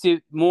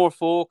you more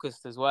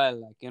focused as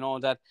well.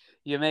 That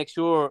you make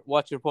sure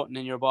what you're putting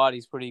in your body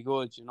is pretty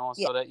good,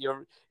 so that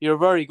you're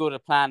very good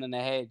at planning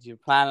ahead. You're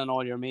planning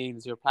all your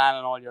meals, you're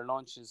planning all your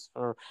lunches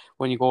for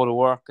when you go to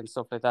work and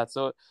stuff like that.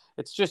 So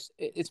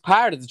it's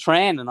part of the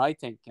training, I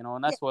think,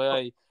 and that's why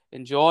I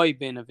enjoy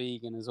being a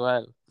vegan as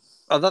well.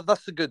 Oh,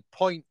 that's a good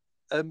point.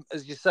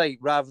 As you say,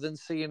 rather than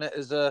seeing it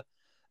as a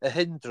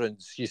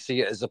hindrance, you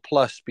see it as a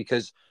plus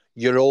because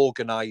you're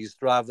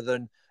organised, rather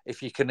than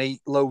if you can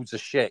eat loads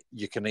of shit,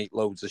 you can eat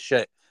loads of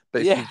shit.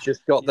 But if you've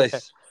just got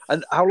this...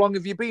 And how long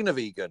have you been a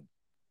vegan?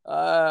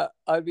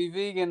 I'll be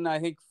vegan, I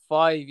think,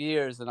 5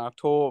 years in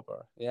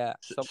October. Yeah.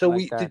 So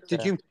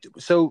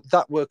So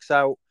that works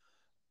out.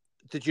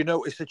 Did you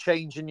notice a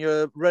change in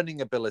your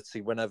running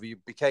ability whenever you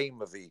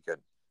became a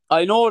vegan?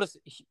 I noticed,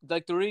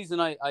 like, the reason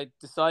I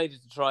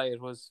decided to try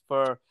it was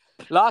for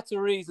lots of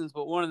reasons,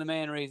 but one of the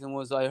main reasons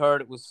was I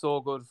heard it was so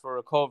good for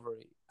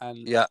recovery.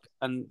 And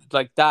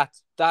like that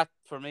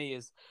for me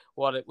is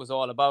what it was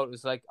all about. It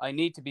was like, I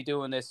need to be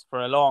doing this for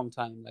a long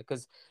time.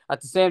 Because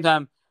at the same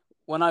time,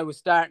 when I was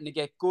starting to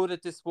get good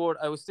at this sport,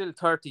 I was still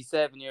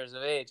 37 years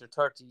of age, or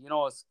 30,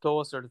 it's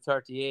closer to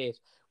 38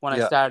 when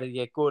I started to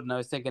get good. And I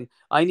was thinking,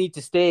 I need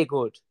to stay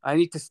good. I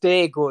need to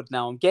stay good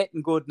now. I'm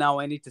getting good now.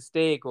 I need to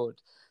stay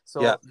good.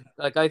 So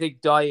I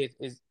think diet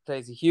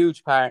plays a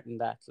huge part in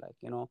that,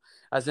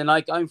 as in,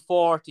 like, I'm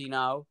 40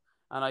 now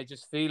and I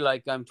just feel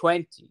like I'm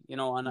 20,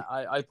 and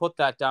I put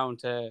that down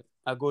to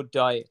a good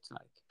diet.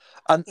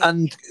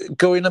 And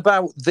going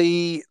about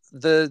the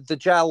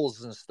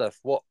gels and stuff,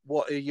 what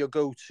are your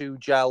go-to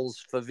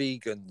gels for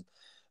vegan?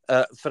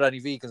 For any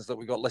vegans that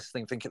we got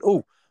listening, thinking,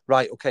 oh,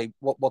 right, okay,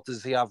 what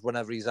does he have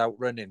whenever he's out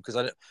running? Because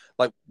I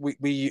like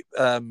we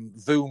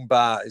Voom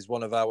Bar is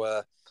one of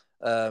our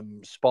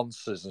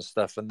sponsors and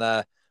stuff, and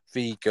they're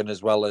vegan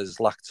as well as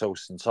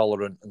lactose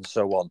intolerant and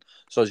so on.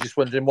 So I was just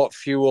wondering what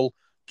fuel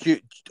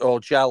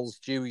or gels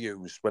do you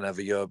use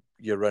whenever you're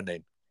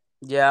running?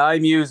 Yeah,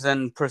 I'm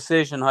using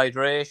Precision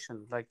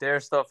Hydration. Like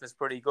their stuff is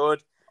pretty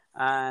good,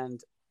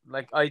 and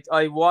like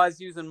I was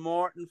using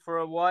Morton for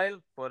a while,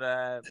 but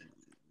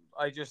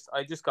I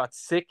just got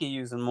sick of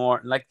using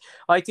Morton. Like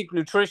I think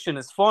nutrition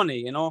is funny,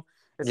 you know.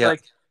 It's Yeah.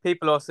 like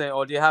people will say,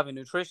 "Oh, do you have a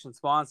nutrition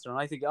sponsor?" And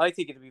I think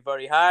it'd be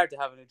very hard to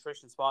have a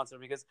nutrition sponsor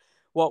because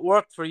what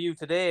worked for you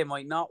today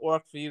might not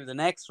work for you the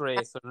next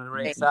race or the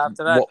race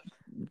after that.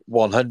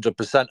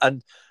 100%.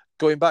 And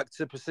going back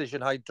to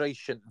Precision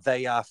Hydration,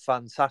 they are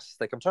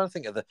fantastic. I'm trying to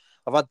think of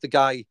I've had the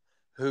guy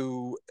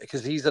who,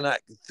 because he's an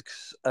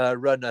ex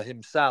runner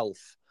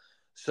himself,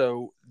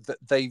 so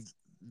they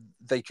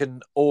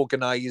can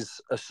organise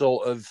a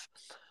sort of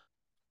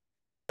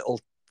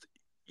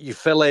you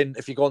fill in,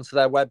 if you go onto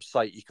their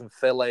website, you can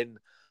fill in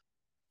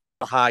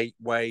height,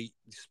 weight,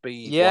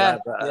 speed,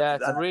 whatever. Yeah,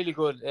 it's really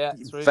good. Yeah,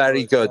 it's really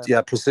very good. Yeah.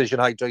 Yeah, Precision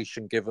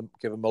Hydration. Give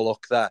them a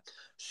look there.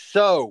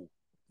 So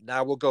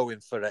now we're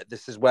going for it.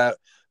 This is where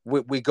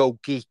we go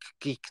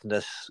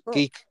geekness,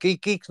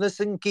 geekness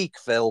and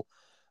geekville.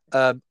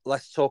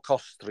 Let's talk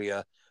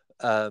Austria.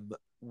 And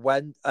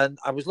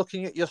I was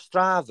looking at your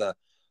Strava.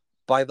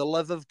 By the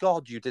love of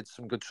God, you did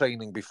some good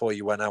training before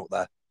you went out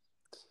there.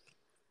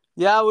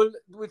 Yeah, well,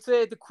 we'd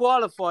say the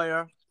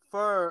qualifier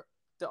for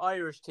the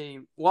Irish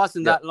team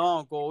wasn't that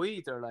long ago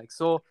either. Like,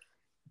 so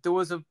there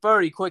was a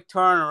very quick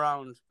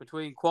turnaround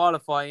between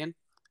qualifying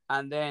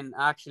and then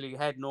actually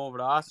heading over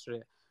to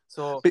Austria.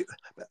 So,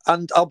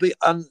 and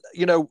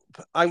you know,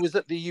 I was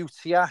at the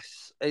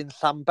UTS in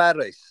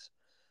Llanberis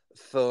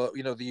for,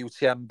 you know, the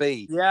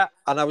UTMB. Yeah.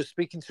 And I was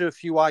speaking to a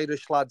few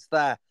Irish lads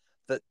there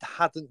that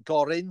hadn't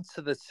got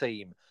into the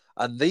team.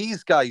 And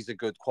these guys are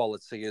good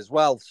quality as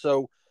well.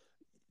 So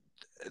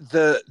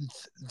the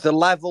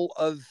level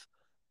of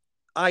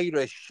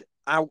Irish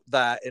out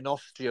there in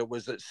Austria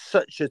was at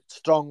such a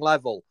strong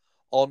level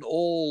on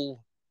all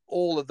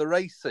of the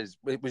races.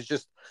 It was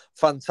just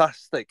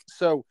fantastic.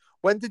 So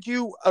when did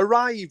you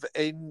arrive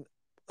in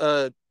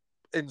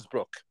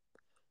Innsbruck?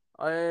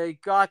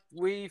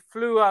 We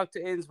flew out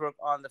to Innsbruck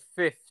on the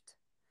 5th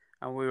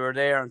and we were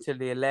there until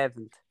the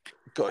 11th.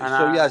 So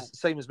yes,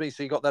 same as me.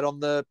 So you got there on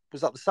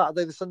was that the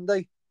Saturday, the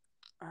Sunday?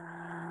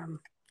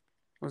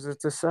 Was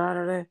it the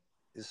Saturday?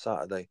 It's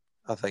Saturday,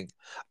 I think.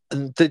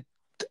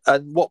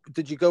 And what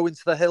did you go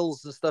into the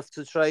hills and stuff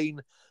to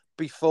train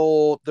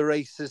before the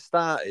races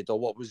started, or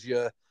what was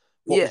your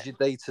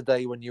day to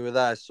day when you were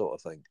there, sort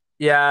of thing?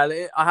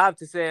 Yeah, I have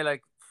to say,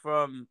 like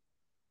from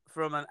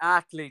an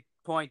athlete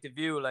point of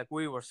view, like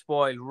we were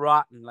spoiled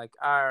rotten. Like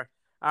our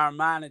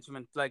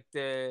management, like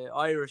the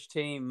Irish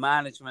team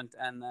management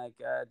and like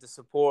the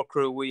support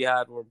crew we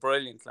had were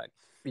brilliant. Like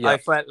I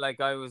felt like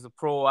I was a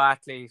pro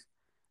athlete,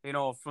 you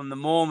know, from the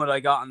moment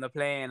I got on the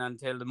plane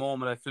until the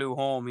moment I flew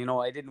home. You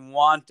know, I didn't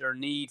want or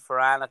need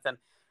for anything.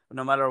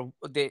 No matter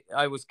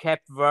I was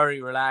kept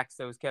very relaxed.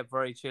 I was kept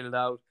very chilled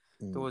out.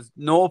 There was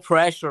no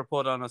pressure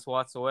put on us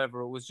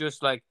whatsoever. It was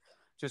just like,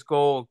 just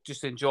go,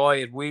 just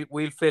enjoy it.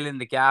 We'll fill in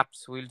the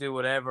gaps. We'll do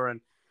whatever.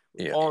 And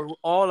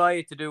all I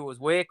had to do was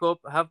wake up,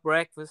 have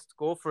breakfast,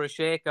 go for a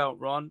shakeout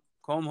run,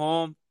 come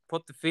home,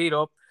 put the feet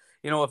up.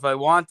 You know, if I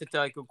wanted to,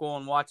 I could go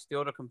and watch the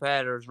other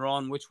competitors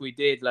run, which we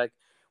did. Like,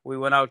 we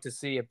went out to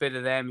see a bit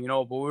of them, you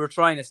know, but we were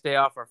trying to stay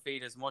off our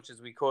feet as much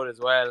as we could as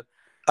well.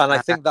 And I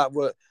think that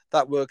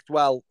worked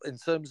well. In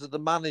terms of the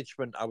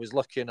management, I was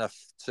lucky enough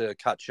to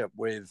catch up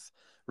with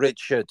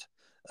Richard.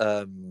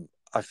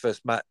 I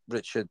first met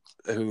Richard,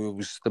 who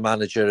was the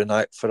manager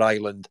for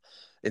Ireland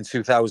in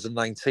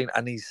 2019,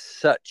 and he's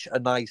such a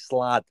nice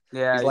lad.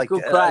 Yeah, he's like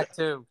good crack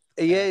too.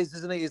 He is,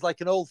 isn't he? He's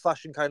like an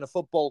old-fashioned kind of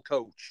football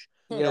coach.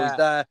 Yeah. You know, he's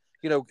there,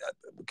 you know,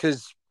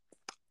 because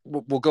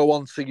we'll go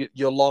on to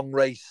your long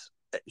race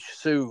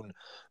soon,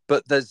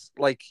 but there's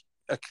like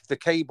the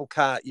cable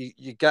car.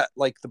 You get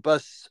like the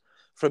bus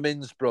from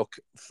Innsbruck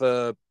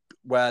for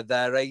where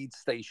their aid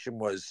station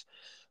was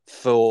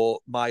for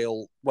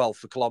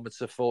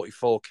kilometre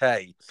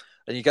 44k,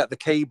 and you get the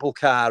cable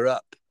car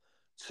up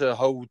to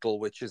Hodel,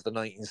 which is the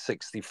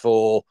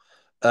 1964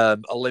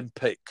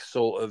 Olympic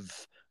sort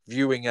of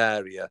viewing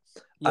area.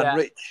 And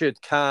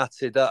Richard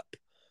carted up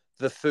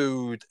the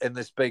food in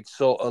this big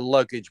sort of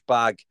luggage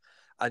bag,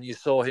 and you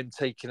saw him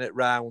taking it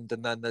round,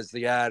 and then there's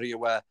the area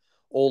where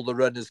all the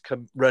runners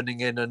come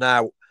running in and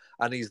out,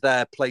 and he's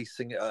there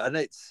placing it. And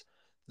it's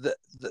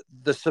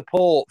the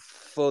support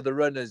for the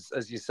runners,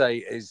 as you say,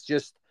 is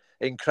just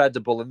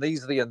incredible. And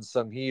these are the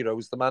unsung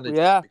heroes, the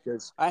management,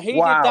 because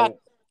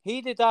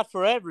he did that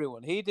for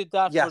everyone. He did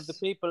that for the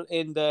people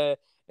in the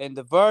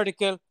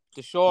vertical,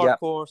 the short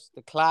course,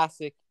 the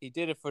classic. He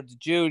did it for the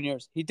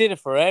juniors. He did it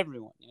for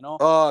everyone, you know.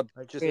 Oh,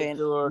 just they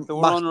were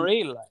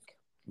unreal, like.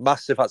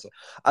 Massive hassle.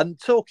 And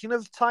talking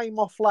of time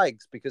off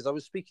legs, because I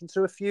was speaking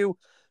to a few,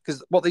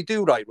 because what they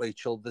do, right,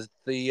 Rachel, the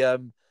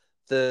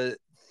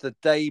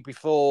day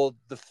before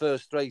the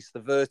first race,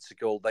 the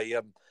vertical, they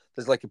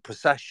there's like a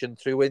procession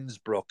through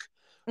Innsbruck,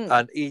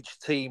 and each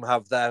team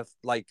have their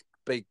like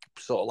big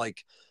sort of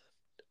like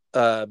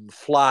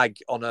flag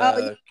on a.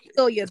 Oh,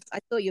 I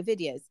saw your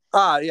videos.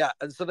 Yeah,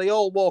 and so they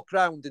all walk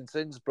around into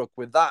Innsbruck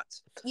with that.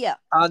 Yeah,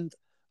 and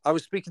I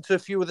was speaking to a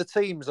few of the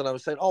teams, and I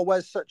was saying, "Oh,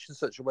 where's such and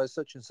such, and where's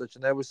such and such?"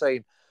 And they were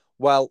saying,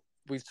 "Well,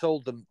 we've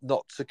told them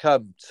not to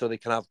come so they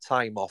can have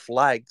time off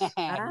legs."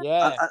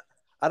 Yeah.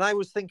 And I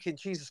was thinking,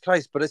 Jesus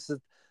Christ, but it's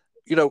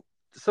you know,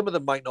 some of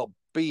them might not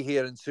be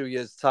here in 2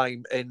 years'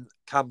 time in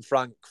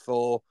Canfranc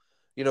for,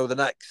 you know, the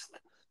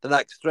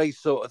next race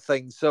sort of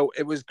thing. So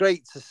it was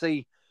great to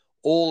see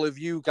all of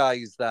you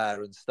guys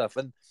there and stuff.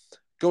 And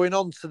going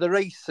on to the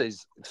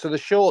races, so the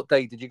short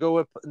day, did you go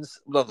up?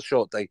 Not the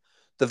short day,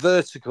 the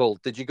vertical.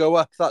 Did you go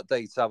up that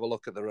day to have a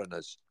look at the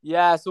runners?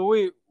 Yeah, so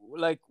we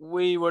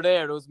were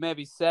there. There was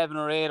maybe 7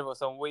 or 8 of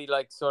us, and we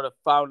like sort of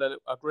found a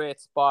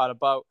great spot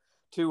about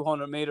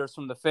 200 meters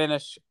from the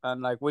finish,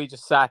 and like we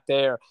just sat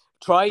there,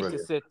 tried to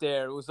sit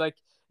there.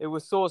 It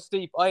was so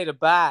steep. I had a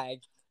bag,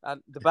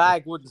 and the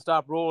bag wouldn't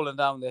stop rolling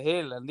down the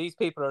hill, and these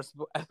people are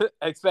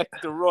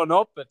expected to run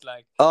up it,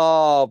 like.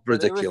 Oh,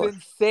 ridiculous! It was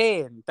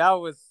insane. That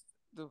was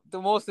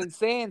the most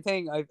insane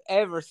thing I've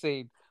ever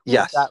seen.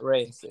 That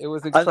race, it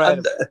was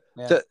incredible.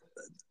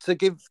 To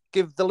give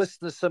the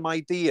listeners some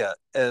idea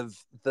of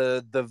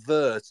the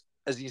vert,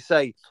 as you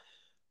say,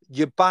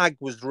 your bag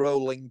was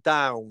rolling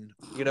down.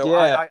 You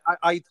know,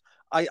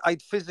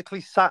 I'd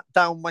physically sat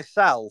down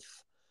myself.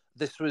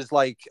 This was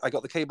like I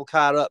got the cable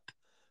car up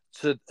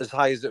to as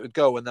high as it would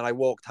go, and then I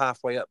walked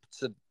halfway up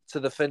to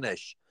the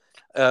finish.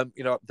 You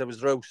know, there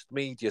was roast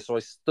media, so I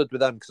stood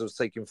with them because I was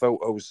taking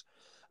photos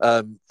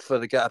for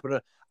the get up,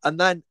 and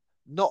then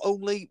not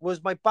only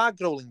was my bag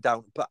rolling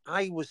down, but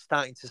I was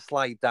starting to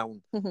slide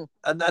down,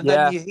 and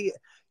then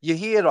you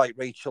hear right,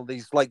 Rachel,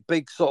 these like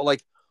big sort of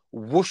like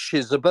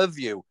whooshes above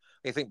you.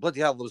 You think, bloody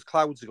hell, those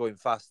clouds are going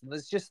fast, and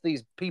there's just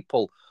these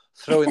people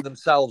throwing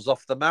themselves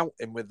off the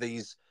mountain with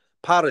these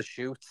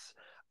parachutes,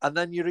 and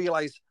then you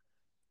realise,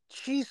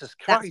 Jesus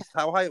Christ,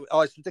 how high! Oh,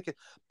 it's ridiculous.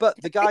 But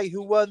the guy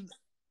who won,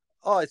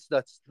 it's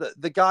nuts.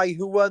 The guy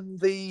who won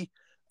the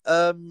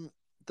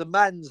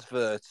men's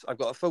vert, I've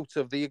got a photo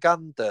of the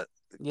Uganda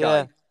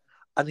guy,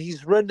 and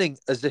he's running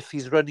as if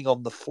he's running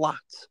on the flat.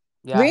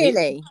 Yeah,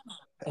 really?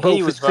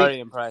 He was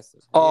very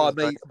impressive.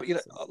 But you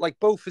know, like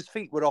both his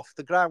feet were off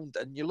the ground,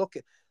 and you look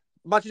at.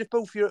 Imagine if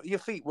both your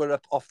feet were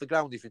up off the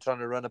ground if you're trying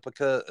to run up a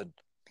curtain.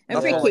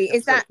 And Rikki,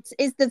 is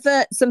the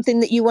vert something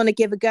that you want to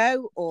give a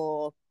go,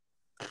 or?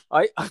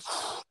 I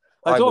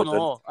don't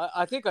know.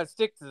 I think I'd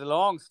stick to the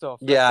long stuff.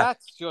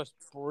 That's just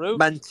brutal.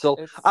 Mental.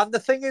 And the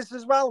thing is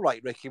as well,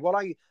 right, Rikki,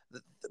 what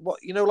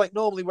you know, like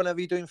normally whenever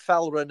you're doing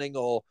fell running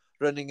or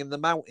running in the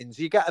mountains,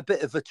 you get a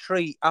bit of a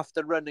treat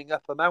after running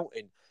up a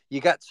mountain.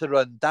 You get to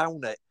run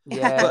down it.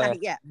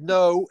 Yeah.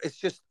 No, it's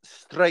just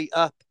straight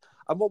up.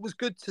 And what was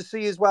good to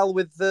see as well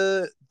with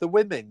the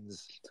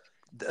women's,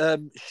 I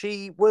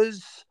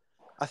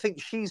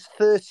think she's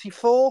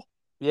 34.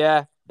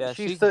 Yeah,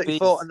 she's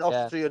 34 and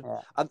Austrian,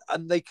 and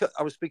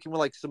I was speaking with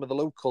like some of the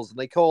locals, and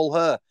they call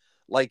her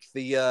like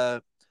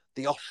the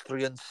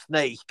Austrian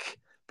snake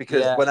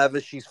because whenever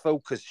she's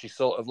focused, she's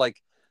sort of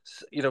like,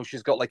 you know,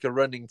 she's got like a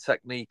running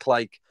technique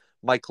like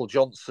Michael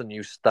Johnson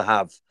used to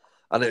have,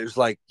 and it was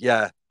like,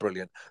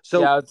 brilliant.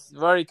 So it's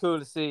very cool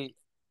to see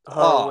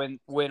her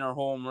win her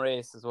home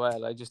race as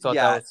well. I just thought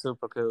that was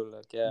super cool.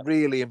 Like,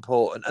 really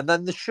important. And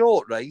then the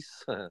short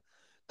race.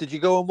 Did you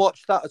go and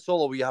watch that at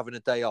all, or were you having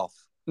a day off?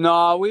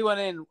 No, we went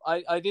in.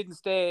 I didn't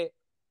stay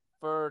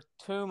for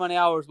too many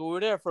hours, but we were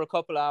there for a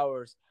couple of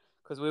hours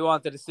because we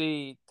wanted to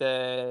see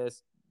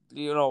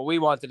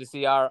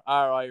our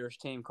Irish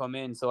team come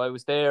in. So I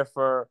was there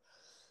for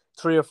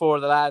 3 or 4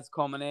 of the lads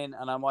coming in,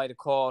 and I might have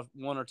caught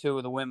 1 or 2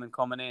 of the women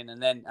coming in,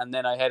 and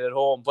then I headed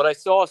home. But I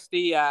saw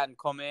Stian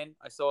come in.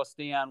 I saw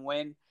Stian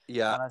win.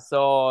 Yeah. And I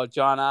saw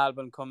John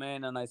Albin come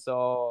in, and I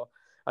saw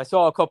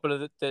a couple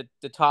of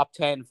the top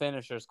 10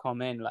 finishers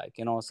come in, like,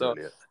 you know. So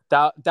brilliant.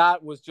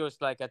 that was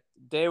just like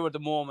they were the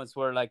moments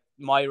where like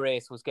my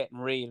race was getting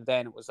real.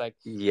 Then it was like,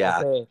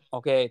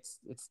 okay,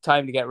 it's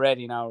time to get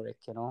ready now, Rick,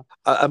 you know.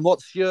 And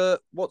what's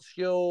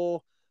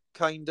your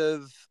kind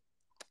of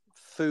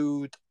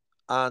food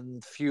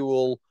and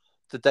fuel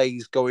the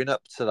days going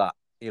up to that?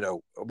 You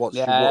know, it's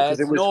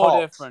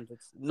different.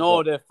 It's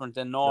no different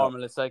than normal.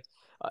 No. It's like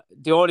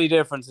the only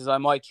difference is I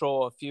might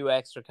throw a few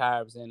extra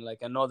carbs in,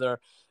 like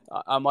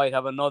I might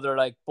have another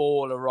like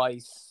bowl of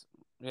rice,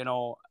 you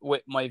know,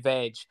 with my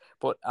veg,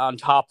 but on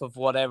top of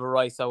whatever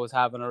rice I was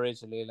having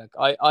originally. Like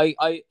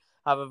I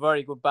have a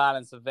very good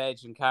balance of veg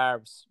and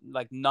carbs,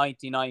 like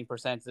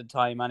 99% of the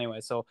time anyway.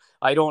 So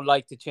I don't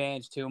like to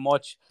change too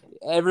much.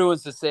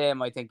 Everyone's the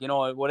same, I think. You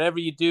know, whatever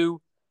you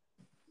do,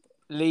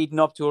 leading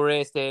up to a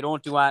race day,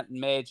 don't do anything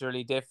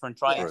majorly different.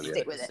 Try and keep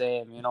it the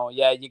same. You know,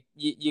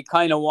 you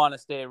kind of want to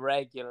stay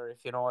regular, if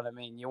you know what I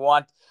mean. You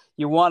want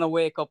to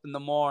wake up in the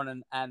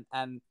morning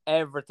and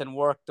everything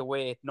work the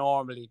way it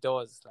normally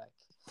does. Like,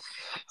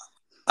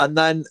 and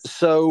then,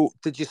 so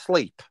did you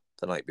sleep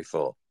the night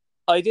before?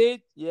 I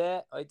did,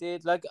 yeah, I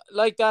did. Like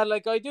that.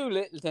 Like, I do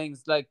little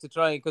things like to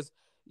try, because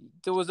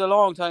there was a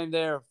long time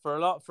there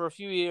for a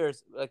few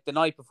years. Like, the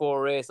night before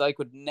a race, I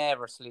could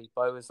never sleep.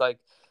 I was like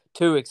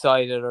too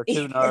excited or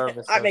too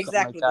nervous. I'm or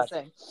exactly like the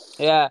same.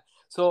 Yeah.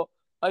 So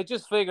I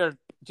just figured,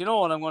 do you know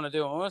what I'm going to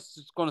do? I'm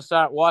just going to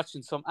start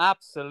watching some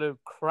absolute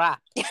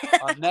crap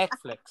on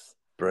Netflix.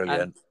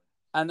 Brilliant.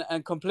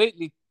 And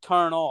completely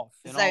turn off.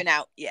 You know? Zone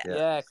out.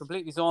 Yeah,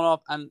 completely zone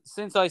off. And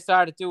since I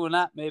started doing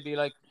that, maybe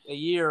like a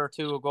year or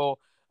two ago,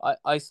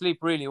 I sleep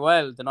really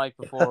well the night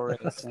before a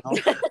race. You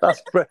know?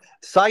 That's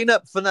sign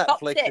up for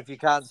Netflix if you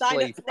can't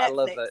sleep. I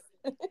love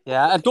it.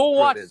 Yeah, and don't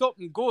watch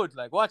something good.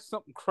 Like, watch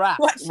something crap.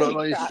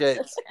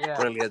 Shit. Yeah.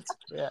 Brilliant.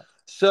 Yeah.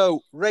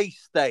 So,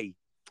 race day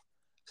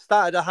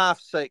started at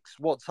 6:30.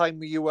 What time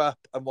were you up,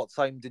 and what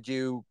time did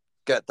you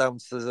get down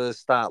to the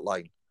start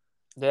line?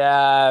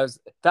 Yeah,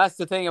 that's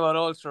the thing about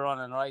ultra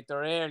running, right? They're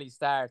early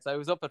starts. I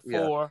was up at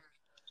 4.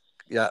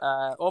 Yeah.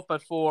 Up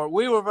at 4.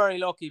 We were very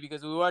lucky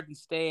because we weren't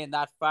staying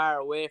that far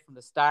away from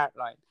the start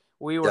line.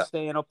 We were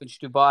staying up in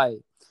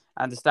Dubai,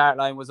 and the start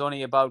line was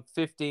only about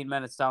 15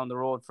 minutes down the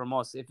road from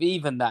us, if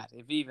even that.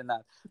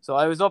 So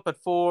I was up at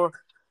 4,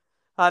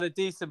 had a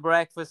decent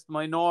breakfast,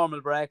 my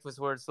normal breakfast,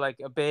 where it's like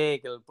a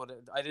bagel, but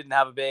I didn't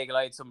have a bagel.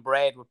 I had some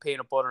bread with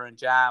peanut butter and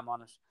jam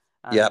on it.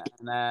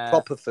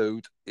 Proper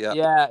food.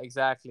 Yeah,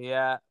 exactly.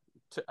 Yeah,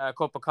 a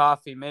cup of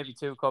coffee, maybe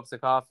 2 cups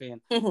of coffee,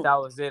 and that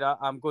was it.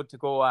 I'm good to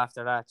go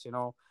after that, you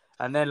know.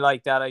 And then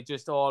like that, I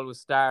just always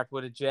start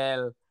with a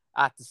gel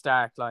at the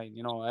start line.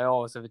 You know, I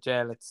always have a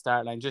gel at the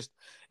start line. Just,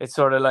 it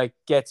sort of like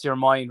gets your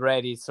mind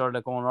ready. It's sort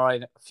of going, all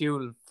right,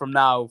 fuel from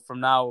now.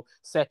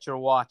 Set your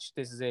watch.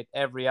 This is it.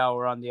 Every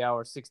hour on the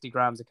hour, 60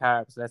 grams of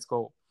carbs. Let's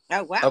go.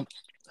 Oh wow!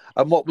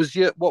 And what was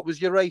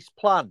your race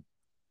plan?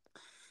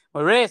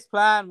 My race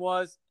plan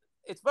was,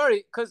 it's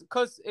very,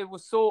 because it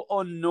was so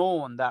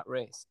unknown, that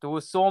race. There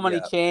was so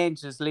many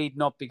changes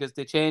leading up, because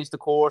they changed the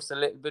course a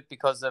little bit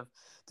because of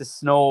the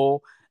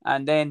snow.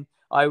 And then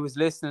I was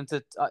listening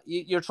to,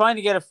 you're trying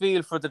to get a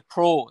feel for the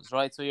pros,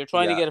 right? So you're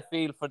trying to get a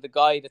feel for the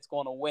guy that's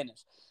going to win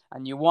it.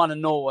 And you want to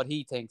know what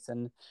he thinks.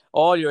 And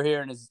all you're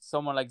hearing is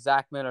someone like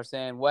Zach Miller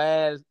saying,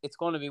 well, it's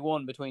going to be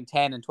won between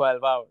 10 and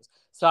 12 hours.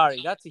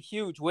 Sorry, that's a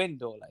huge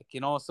window, like, you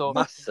know. So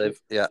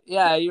massive,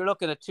 yeah, you're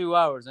looking at 2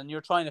 hours, and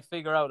you're trying to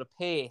figure out a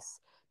pace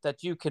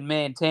that you can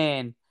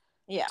maintain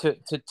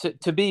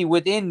to be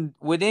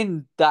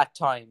within that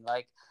time,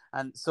 like.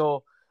 And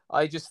so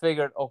I just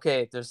figured,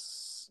 okay, they're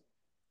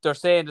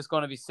saying there's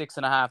going to be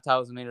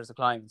 6,500 meters of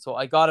climbing, so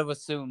I got to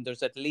assume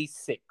there's at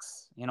least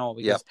 6, you know,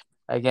 because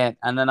again.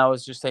 And then I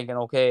was just thinking,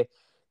 okay,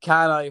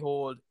 can I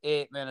hold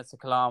 8 minutes a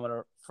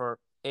kilometer for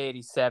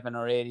 87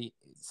 or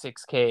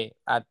 86k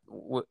at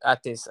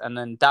this? And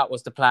then that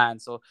was the plan.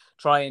 So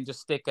try and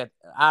just stick at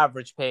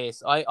average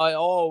pace. I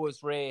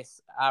always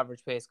race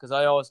average pace, because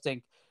I always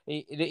think,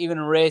 even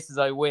in races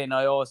I win,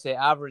 I always say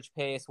average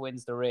pace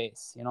wins the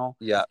race, you know.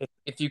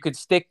 If you could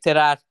stick to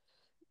that,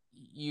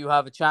 you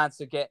have a chance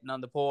of getting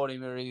on the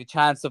podium, or a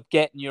chance of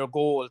getting your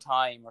goal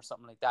time or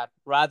something like that,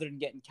 rather than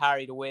getting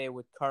carried away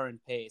with current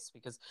pace.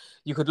 Because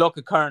you could look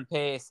at current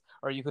pace,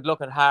 or you could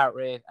look at heart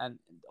rate, and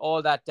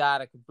all that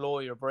data could blow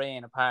your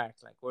brain apart.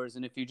 Like, whereas,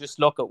 and if you just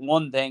look at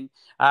one thing,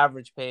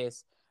 average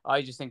pace,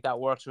 I just think that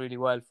works really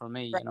well for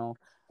me, you know.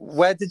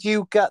 Where did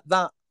you get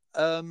that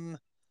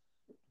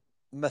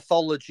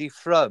mythology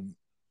from,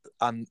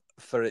 and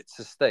for it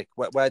to stick?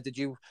 Where did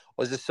you,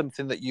 was this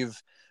something that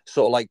you've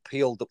sort of like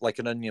peeled up like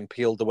an onion,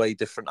 peeled away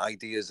different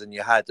ideas in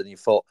your head, and you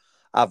thought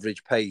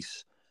average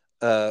pace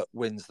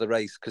wins the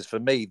race? Because for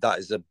me, that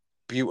is a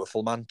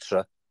beautiful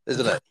mantra,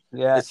 isn't it?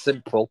 It's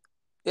simple.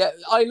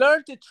 I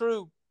learned it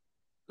through,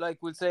 like,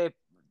 we'll say,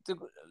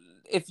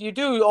 if you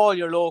do all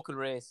your local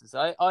races,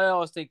 I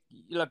always think,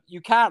 look,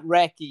 you can't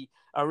recce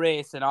a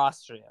race in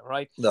Austria,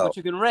 right? No. But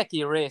you can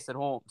recce a race at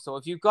home. So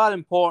if you've got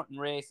important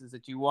races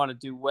that you want to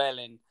do well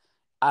in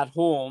at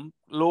home,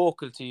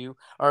 local to you,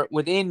 or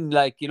within,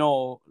 like, you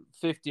know,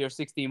 50 or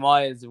 60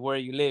 miles of where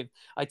you live,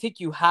 I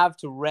think you have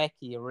to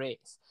recce a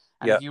race.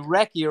 And if you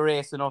recce a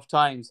race enough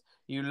times,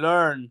 you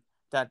learn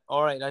that,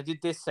 all right, I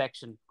did this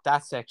section,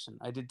 that section,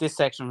 I did this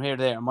section from here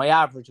to there, my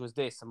average was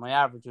this, and my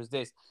average was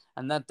this.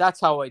 And that's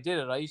how I did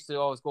it. I used to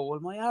always go, well,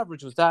 my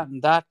average was that,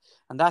 and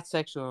that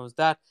section was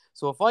that.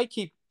 So if I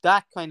keep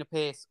that kind of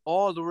pace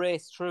all the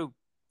race through,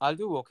 I'll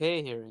do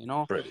okay here, you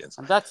know. Brilliant.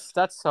 And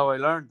that's how I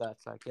learned that,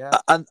 like, yeah.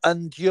 And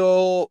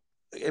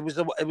it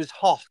was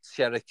hot,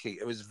 Rikki.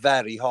 It was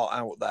very hot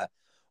out there.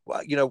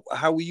 You know,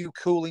 how are you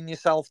cooling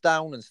yourself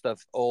down and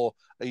stuff, or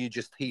are you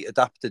just heat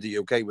adapted? Are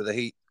you okay with the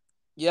heat?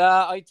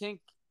 Yeah, I think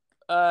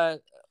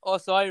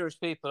us Irish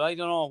people, I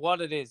don't know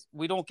what it is.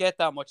 We don't get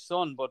that much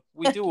sun, but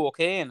we do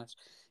okay in it.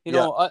 You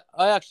know,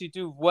 I actually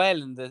do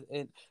well in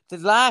the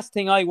last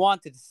thing I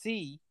wanted to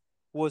see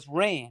was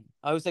rain.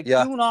 I was like,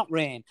 Yeah. do not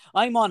rain.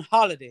 I'm on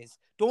holidays.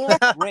 Don't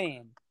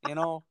rain, you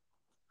know.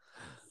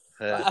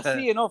 I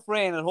see enough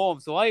rain at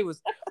home, so I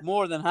was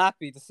more than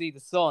happy to see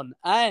the sun.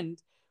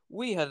 And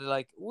we had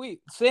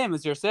same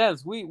as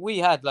yourselves. We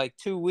had like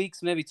 2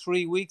 weeks, maybe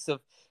 3 weeks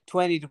of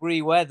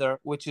 20-degree weather,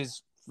 which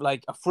is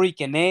like a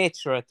freak of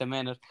nature at the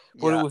minute.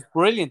 But it was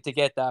brilliant to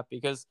get that,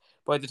 because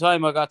by the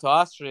time I got to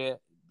Austria,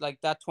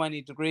 like that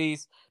 20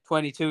 degrees,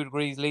 22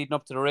 degrees leading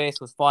up to the race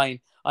was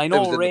fine. I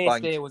know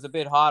race day was a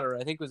bit hotter.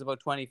 I think it was about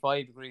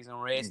 25 degrees on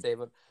race day,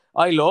 but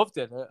I loved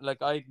it.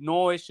 Like, I had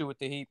no issue with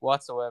the heat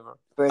whatsoever.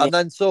 Brilliant. And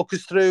then talk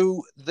us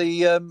through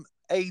the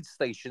aid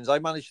stations. I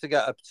managed to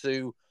get up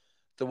to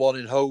the one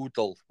in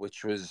Hodel,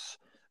 which was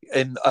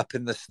up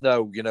in the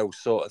snow, you know,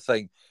 sort of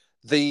thing.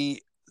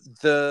 The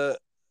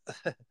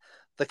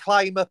the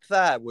climb up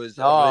there was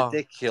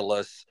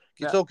ridiculous.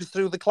 Can you talk us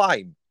through the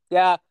climb?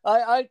 Yeah,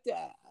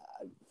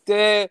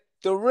 the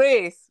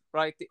race,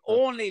 right? The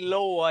only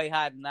low I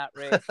had in that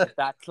race was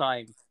that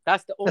climb.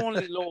 That's the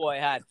only low I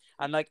had,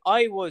 and like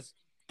I was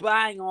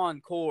bang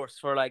on course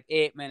for like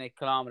 8-minute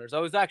kilometers. I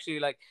was actually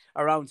like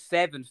around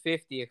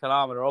 7:50 a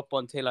kilometer up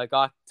until I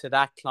got to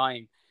that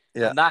climb.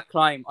 Yeah. And that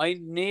climb, I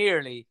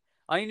nearly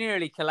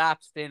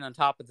collapsed in on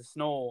top of the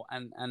snow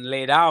and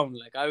lay down.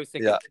 Like, I was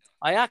thinking,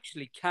 I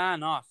actually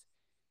cannot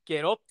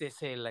get up this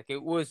hill. Like,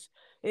 it was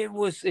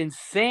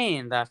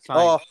insane, that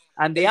climb.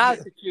 And the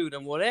altitude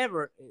and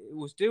whatever it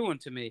was doing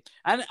to me.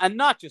 And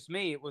not just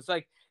me, it was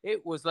like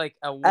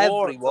a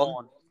war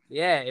zone.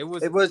 Yeah, it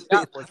was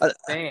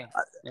insane.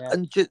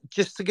 And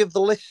just to give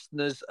the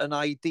listeners an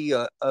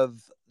idea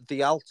of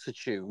the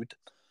altitude,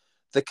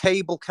 the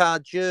cable car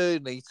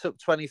journey took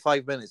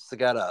 25 minutes to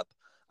get up.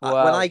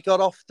 Wow. When I got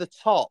off the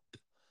top,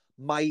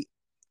 my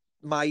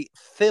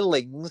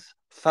fillings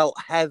felt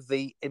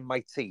heavy in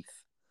my teeth.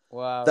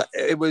 Wow.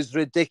 It was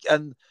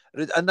ridiculous.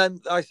 And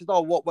then I said,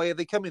 oh, what way are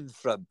they coming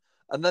from?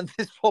 And then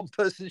this one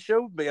person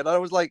showed me, and I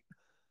was like,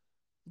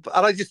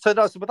 and I just turned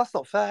out and said, but that's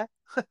not fair.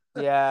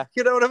 Yeah.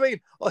 You know what I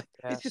mean? Like,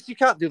 it's just, you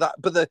can't do that.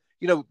 But the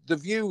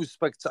views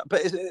spectacular.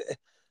 But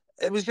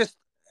it was just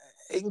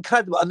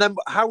incredible. And then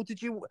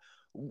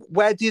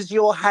where does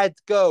your head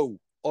go?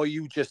 Or are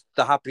you just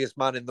the happiest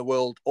man in the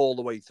world all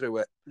the way through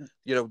it?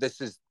 You know,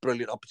 this is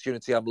brilliant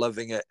opportunity. I'm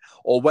loving it.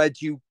 Or where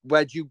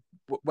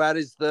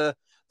is the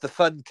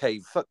fun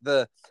cave? Fuck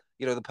the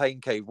pain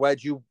cave.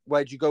 Where'd you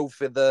go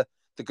for the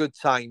good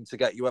time to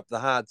get you up the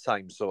hard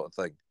time, sort of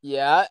thing?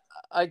 Yeah,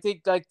 I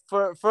think like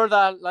for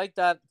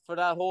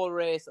that whole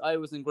race, I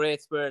was in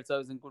great spirits. I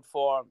was in good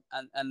form,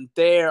 and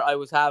there I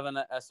was having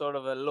a sort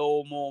of a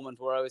low moment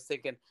where I was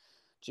thinking,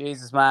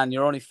 Jesus, man,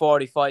 you're only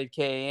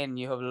 45k in.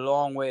 You have a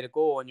long way to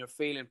go, and you're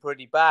feeling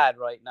pretty bad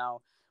right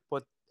now.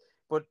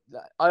 But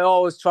I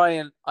always try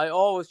and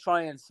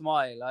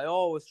smile. I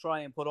always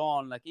try and put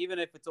on, like, even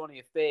if it's only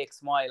a fake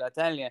smile. I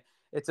tell you,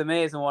 it's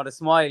amazing what a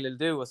smile will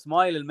do. A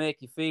smile will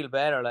make you feel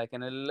better, like,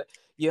 and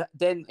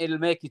it'll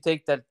make you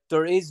think that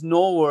there is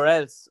nowhere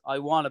else I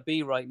want to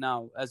be right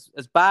now. As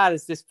bad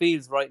as this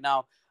feels right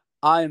now,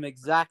 I am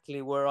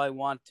exactly where I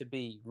want to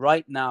be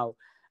right now.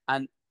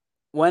 And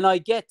when I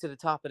get to the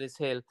top of this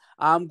hill,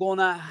 I'm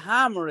gonna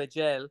hammer a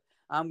gel,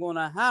 I'm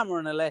gonna hammer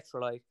an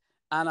electrolyte,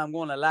 and I'm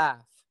gonna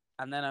laugh.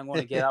 And then I'm going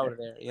to get out of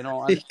there, you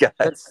know. And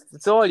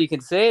that's all you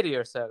can say to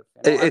yourself.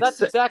 You know? And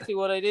that's exactly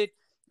what I did.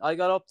 I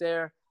got up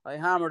there, I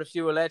hammered a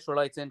few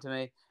electrolytes into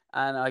me,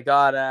 and I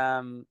got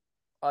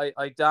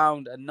I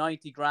downed a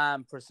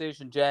 90-gram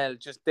precision gel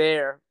just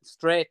there,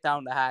 straight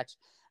down the hatch.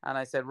 And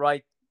I said,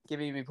 right, give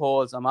me my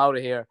poles, I'm out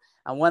of here.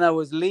 And when I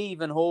was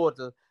leaving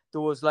Hodel, there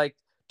was like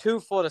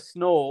 2 foot of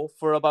snow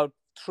for about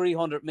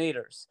 300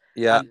 meters.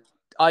 Yeah. And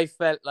I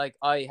felt like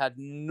I had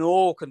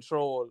no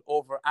control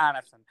over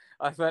anything.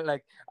 I felt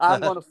like I'm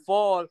going to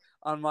fall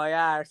on my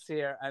arse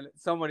here and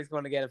somebody's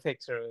going to get a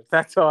picture of it.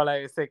 That's all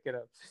I was thinking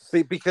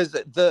of. Because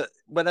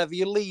whenever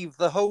you leave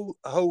the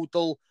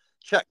Hodel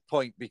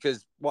checkpoint,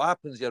 because what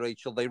happens here,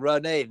 Rachel, they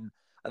run in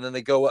and then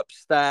they go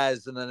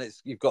upstairs, and then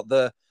you've got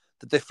the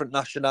different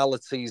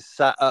nationalities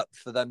set up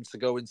for them to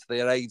go into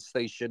their aid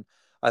station.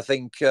 I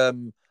think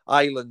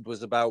Ireland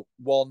was about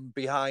one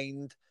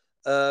behind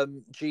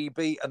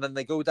GB, and then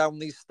they go down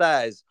these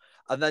stairs,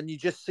 and then you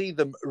just see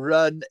them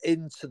run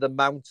into the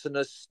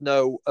mountainous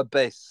snow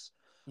abyss.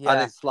 Yeah.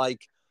 And it's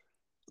like,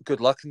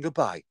 good luck and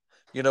goodbye.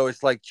 You know,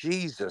 it's like,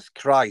 Jesus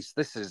Christ,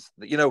 this is,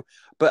 you know,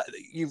 but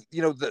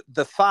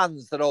the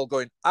fans, they're all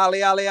going,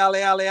 Ali, Ali,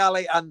 Ali, Ali,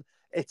 Ali, and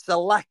it's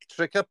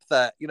electric up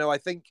there. You know, I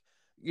think,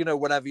 you know,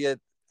 whenever you're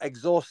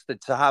exhausted,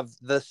 to have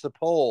the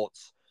support,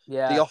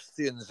 the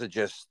Austrians are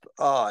just,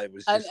 it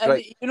was just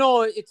great. And, you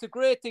know, it's a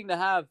great thing to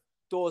have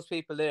those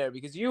people there,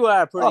 because you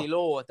are pretty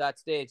low at that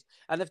stage,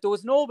 and if there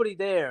was nobody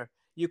there,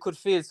 you could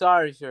feel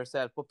sorry for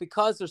yourself. But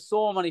because there's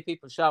so many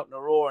people shouting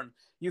and roaring,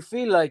 you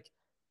feel like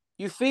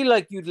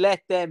you'd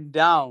let them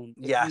down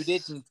if you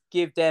didn't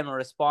give them a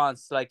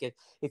response. Like,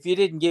 if you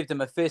didn't give them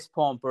a fist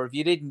pump, or if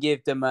you didn't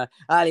give them a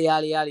Ali,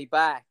 Ali, Ali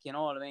back, you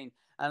know what I mean?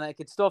 And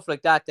like, it's stuff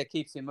like that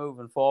keeps you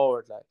moving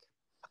forward. Like,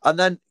 and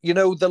then, you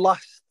know, the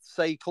last,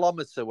 say,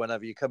 kilometre,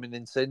 whenever you're coming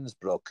into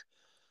Innsbruck,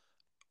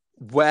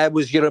 where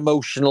was your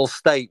emotional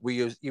state? Were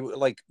you were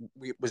like,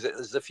 was it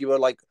as if you were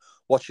like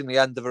watching the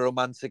end of a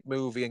romantic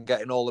movie and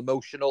getting all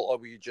emotional, or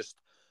were you just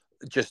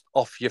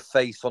off your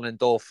face on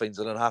endorphins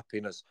and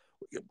unhappiness?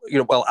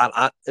 Well,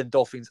 and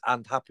endorphins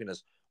and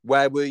happiness.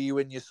 Where were you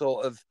in your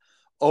sort of,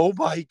 oh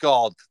my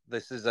God,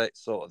 this is it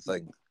sort of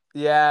thing?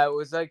 Yeah, it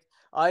was like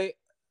I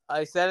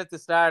said at the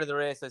start of the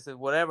race, I said,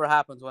 whatever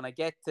happens, when I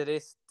get to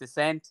this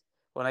descent,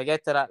 when I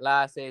get to that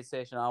last aid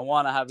station, I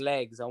want to have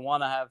legs. I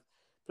want to have,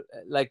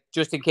 like,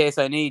 just in case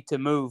I need to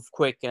move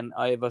quick and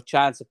I have a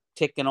chance of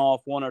ticking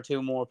off one or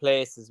two more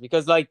places.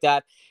 Because like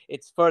that,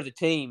 it's for the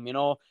team,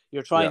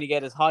 You're trying to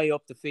get as high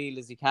up the field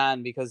as you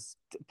can because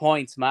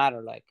points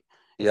matter, like.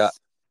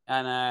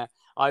 And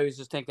I was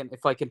just thinking,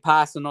 if I can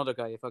pass another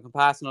guy,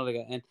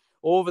 and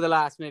over the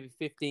last maybe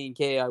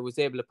 15K, I was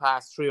able to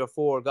pass 3 or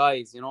 4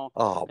 guys,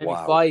 maybe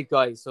 5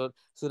 guys. So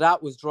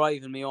that was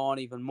driving me on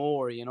even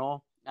more,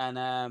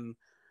 and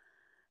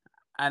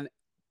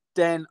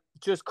then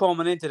just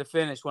coming into the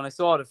finish, when I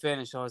saw the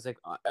finish, I was like,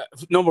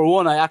 number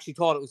one, I actually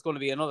thought it was going to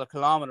be another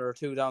kilometer or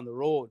 2 down the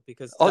road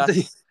because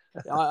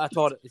I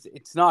thought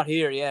it's not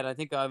here yet. I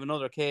think I have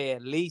another K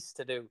at least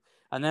to do.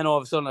 And then all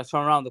of a sudden I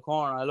turned around the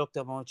corner. I looked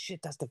up and I went,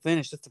 shit, that's the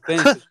finish.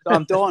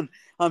 I'm done.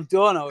 I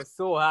was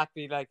so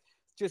happy,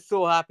 just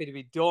so happy to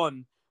be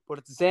done. But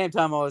at the same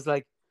time, I was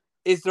like,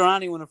 is there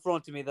anyone in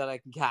front of me that I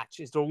can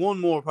catch? Is there one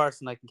more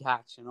person I can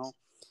catch,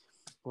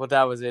 But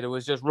that was it. It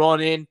was just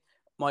run in.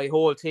 My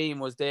whole team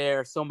was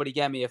there. Somebody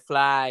gave me a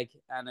flag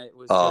and it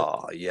was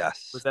it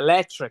was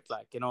electric,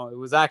 it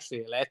was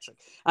actually electric.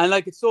 And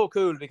it's so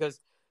cool because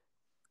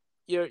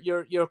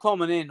you're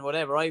coming in,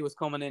 whatever. I was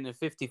coming in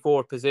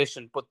 54th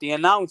position, but the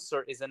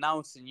announcer is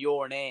announcing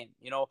your name.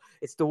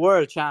 It's the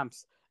world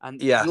champs,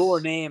 and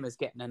your name is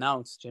getting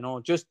announced.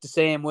 Just the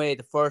same way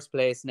the first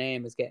place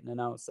name is getting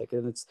announced.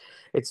 And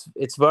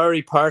it's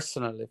very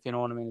personal, if you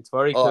know what I mean. It's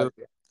very cool.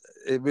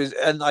 It was,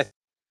 and I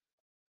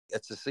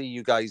to see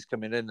you guys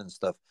coming in and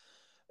stuff.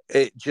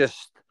 It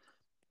just,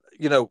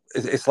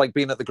 it's like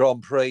being at the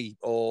Grand Prix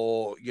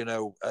or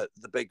at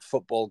the big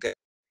football game,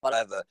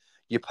 whatever.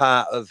 You're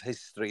part of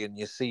history and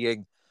you're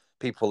seeing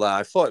people there.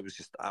 I thought it was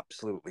just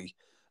absolutely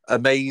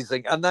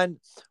amazing. And then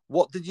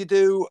what did you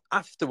do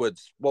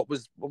afterwards? What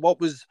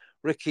was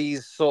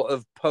Ricky's sort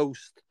of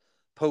post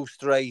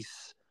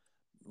race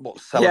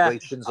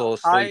celebrations or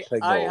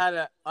sleeping? I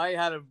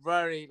had a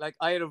very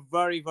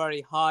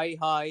very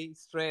high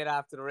straight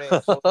after the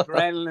race. So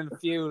adrenaline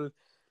fueled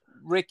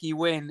Rikki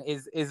Wynne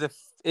is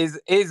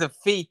a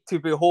feat to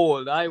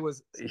behold. I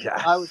was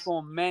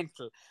going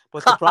mental,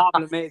 but the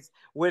problem is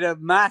with a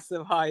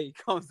massive high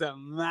comes a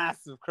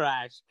massive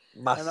crash.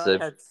 Massive.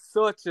 And I had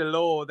such a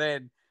low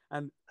then,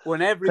 and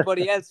when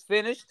everybody else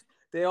finished,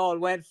 they all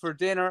went for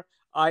dinner.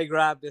 I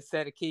grabbed a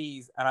set of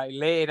keys and I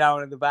lay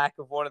down in the back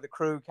of one of the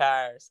crew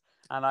cars,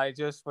 and I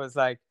just was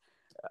like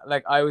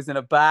I was in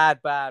a bad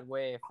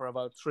way for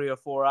about 3 or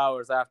 4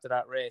 hours after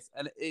that race.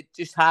 And it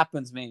just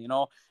happens me,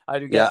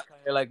 I'd get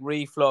kind of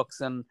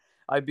reflux and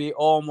I'd be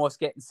almost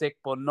getting sick,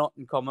 but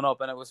nothing coming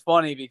up. And it was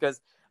funny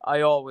because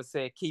I always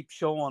say, keep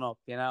showing up,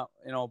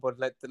 but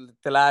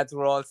the lads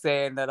were all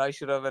saying that I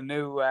should have a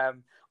new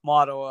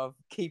motto of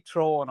keep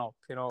throwing up,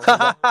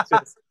 I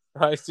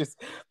was just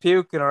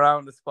puking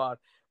around the spot.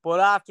 But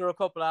after a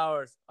couple of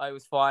hours, I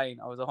was fine.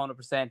 I was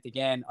 100%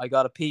 again. I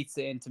got a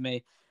pizza into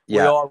me. We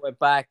all went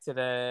back to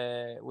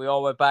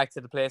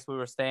the place we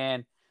were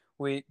staying.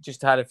 We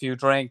just had a few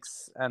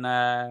drinks,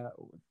 and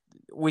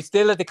we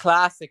still had the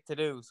classic to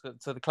do.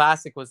 So the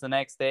classic was the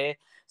next day.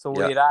 So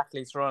we had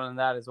athletes running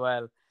that as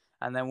well.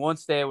 And then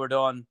once they were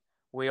done,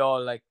 we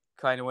all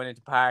kind of went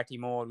into party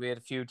mode. We had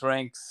a few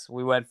drinks.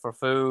 We went for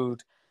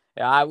food.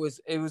 Yeah,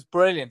 it was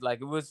brilliant.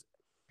 It was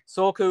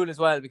so cool as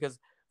well because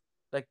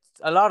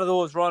a lot of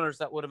those runners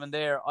that would have been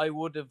there, I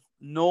would have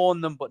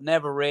known them but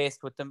never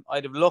raced with them.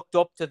 I'd have looked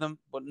up to them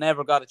but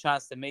never got a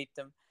chance to meet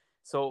them.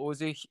 So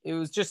it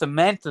was just a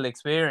mental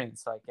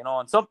experience,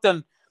 and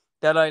something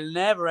that I'll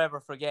never ever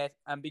forget.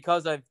 And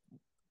because I've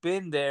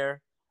been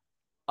there,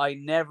 I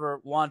never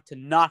want to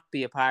not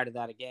be a part of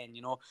that again.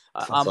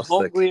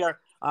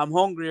 I'm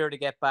hungrier to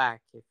get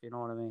back, if you know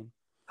what I mean.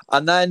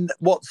 And then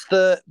what's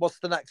the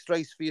next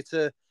race for you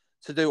to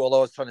do? Although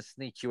I was trying to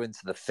sneak you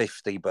into the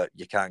 50, but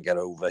you can't get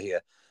over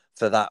here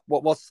for that.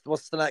 What's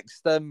the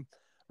next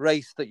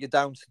race that you're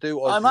down to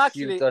do? I'm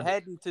actually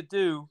heading to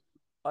do.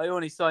 I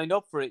only signed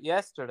up for it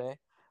yesterday.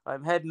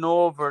 I'm heading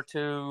over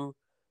to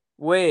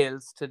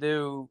Wales to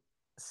do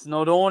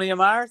Snowdonia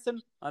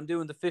Marathon. I'm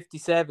doing the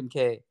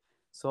 57K.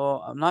 So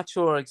I'm not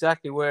sure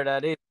exactly where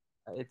that is.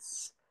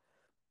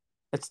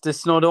 It's the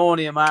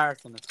Snowdonia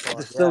Marathon. It's called.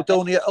 The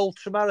Snowdonia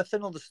Ultra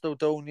Marathon or the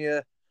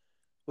Snowdonia?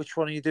 Which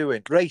one are you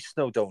doing? Race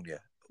Snowdonia.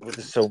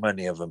 There's so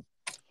many of them.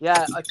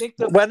 Yeah, I think.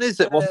 When is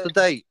it? What's the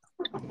date?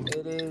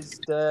 It is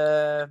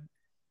the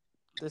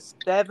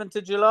 7th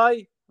of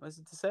July. Was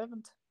it the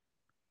 7th?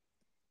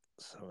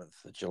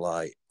 7th of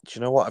July. Do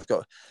you know what I've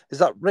got? Is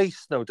that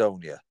Race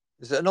Snowdonia?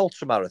 Is it an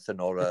ultra marathon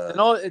or a?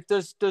 No,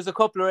 there's a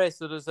couple of races.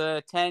 So there's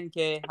a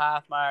 10K,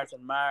 half marathon,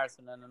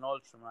 and an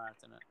ultra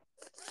marathon.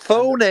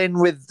 phone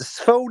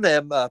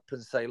him up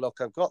and say, look,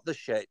 I've got the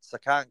shits. I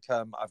can't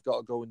come. I've got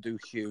to go and do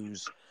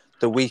Hughes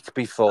the week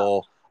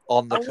before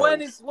on the And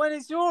coast. when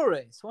is your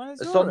race?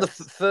 It's on the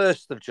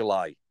 1st of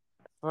July.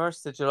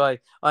 1st of July.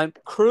 I'm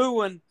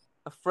crewing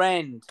a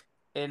friend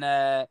in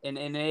an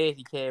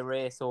 80k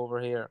race over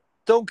here.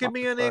 Don't give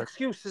me any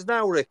excuses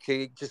now,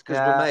 Ricky, just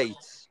because we're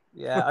mates.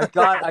 Yeah, I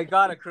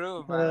got a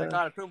crew, man. I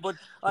got a crew, but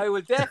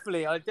I'll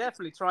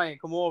definitely try and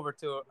come over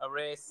to a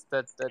race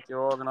that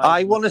you're organising.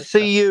 I want to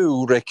see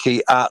you,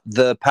 Ricky, at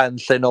the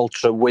Powerhouse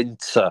Ultra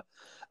Winter,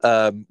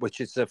 which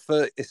is a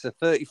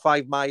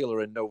 35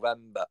 miler in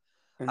November.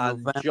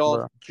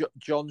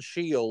 John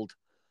Shield,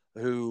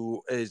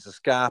 who is a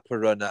Scarpa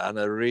runner and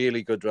a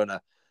really good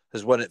runner,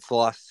 has won it for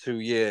the last 2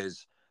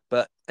 years.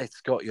 But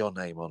it's got your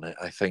name on it,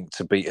 I think,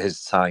 to beat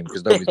his time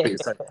because nobody's beat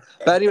his time.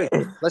 But anyway,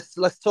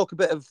 let's talk a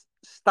bit of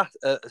stats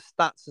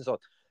and so on.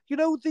 You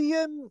know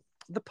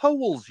the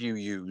poles you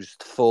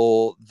used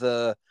for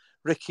the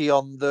Ricky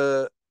on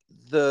the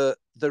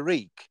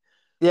Reek.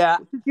 Yeah.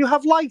 Did you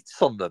have lights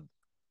on them?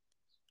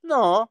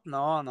 No. Do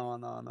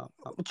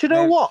you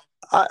know what?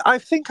 I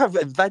think I've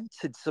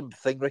invented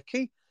something,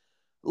 Ricky.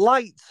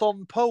 Lights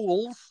on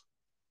poles.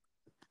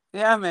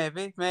 Yeah,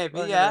 maybe.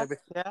 Yeah.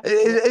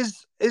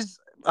 Is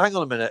hang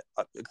on a minute.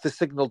 The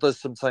signal does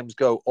sometimes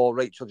go, or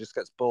Rachel just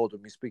gets bored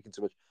when we're speaking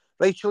too much.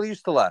 Rachel, are you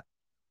still there?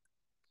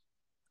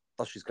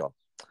 Oh, she's gone.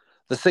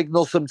 The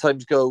signal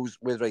sometimes goes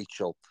with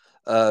Rachel.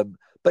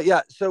 But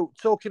yeah, so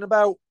talking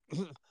about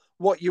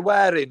what you're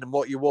wearing and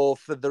what you wore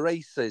for the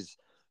races.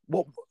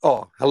 What?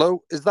 Oh,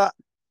 hello. Is that?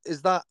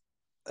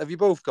 Have you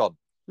both gone?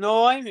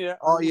 No, I'm here.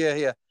 Oh,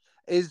 yeah.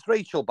 Is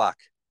Rachel back?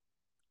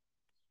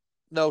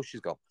 No, she's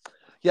gone.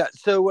 Yeah.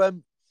 So,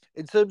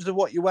 in terms of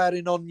what you're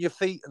wearing on your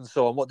feet and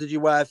so on, what did you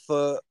wear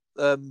for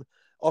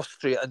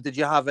Austria, and did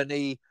you have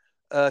any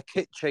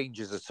kit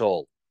changes at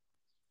all?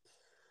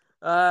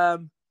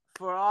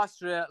 For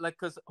Austria, like,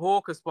 because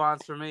Hoka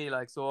sponsor me,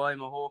 like, so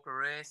I'm a Hoka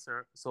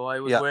racer, so I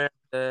was wearing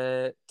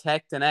the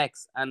Tecton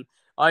X, and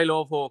I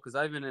love Hokas.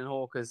 I've been in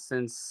Hokas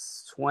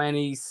since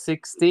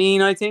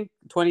 2016, I think,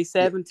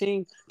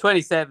 2017.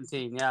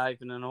 Yeah, I've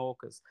been in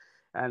Hokas,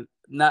 and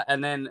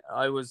then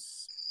I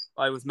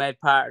was made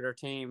part of their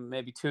team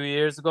maybe 2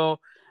 years ago,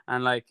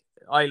 and like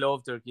I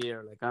love their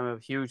gear. Like, I'm a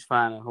huge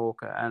fan of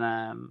Hoka, and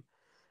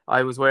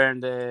I was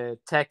wearing the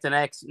Tecton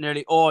X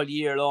nearly all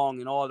year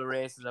long in all the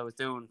races I was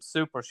doing.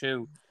 Super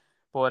shoe.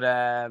 But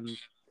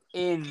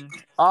in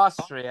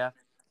Austria,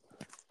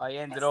 I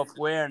ended up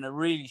wearing a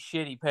really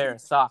shitty pair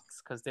of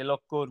socks because they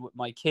look good with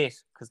my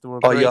kit because they were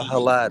green. You're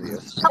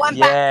hilarious.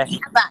 Yeah.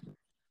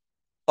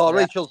 Oh, yeah.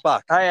 Rachel's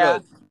back. Oh, yeah.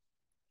 Good.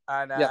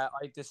 And I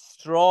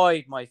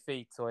destroyed my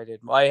feet, so I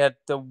did. I had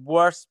the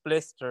worst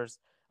blisters.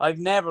 I've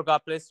never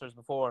got blisters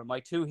before. My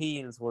 2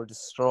 heels were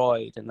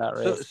destroyed in that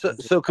race.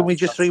 So can we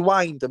just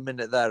rewind a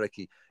minute there,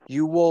 Ricky?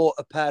 You wore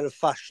a pair of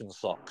fashion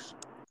socks.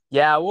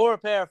 Yeah, I wore a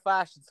pair of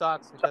fashion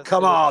socks because they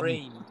were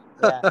green.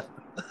 Yeah.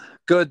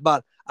 Good,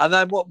 man. And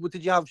then what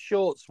did you have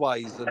shorts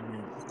wise? And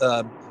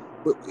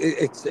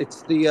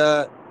it's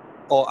the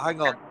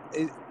hang on.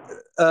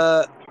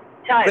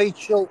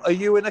 Rachel, are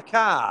you in a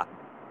car?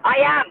 I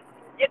am.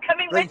 You're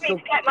coming with me to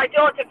get my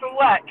daughter from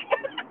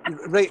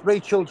work.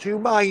 Rachel, do you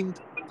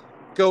mind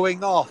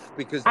going off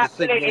because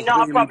absolutely the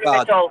signal's not really a problem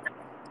bad? At all.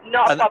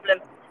 Not a problem.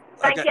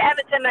 Thank you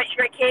ever so much,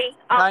 Ricky.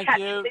 I'll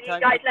catch up with you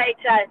guys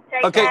later.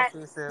 Take care.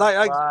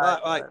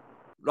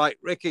 Right,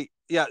 Ricky.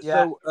 Yeah.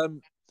 So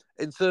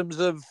in terms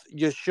of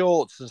your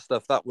shorts and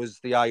stuff, that was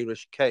the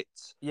Irish kit.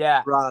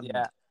 Yeah. Brand.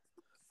 Yeah.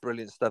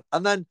 Brilliant stuff.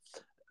 And then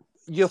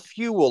your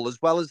fuel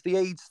as well as the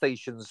aid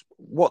stations.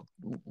 What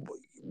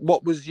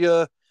was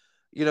your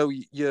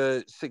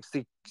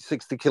 60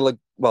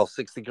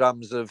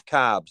 grams of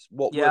carbs?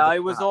 I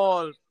was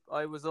all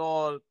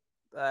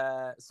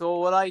so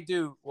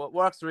what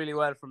works really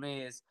well for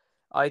me is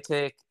I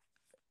take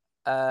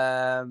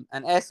an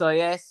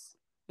SIS,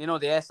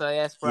 the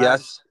SIS brand.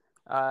 Yes.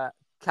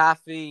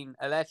 Caffeine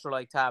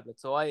electrolyte tablet.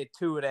 So I had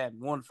 2 of them,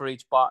 1 for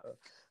each bottle.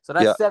 So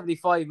that's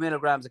 75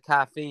 milligrams of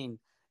caffeine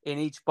in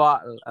each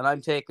bottle, and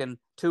I'm taking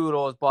 2 of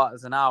those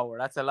bottles an hour.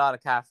 That's a lot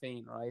of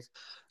caffeine, right?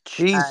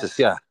 Jesus,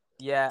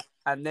 Yeah,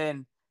 and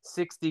then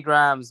 60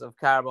 grams of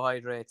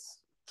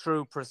carbohydrates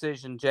through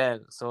precision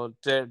gel. So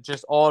they're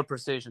just all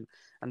precision,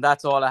 and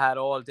that's all I had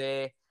all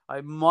day.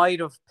 I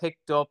might have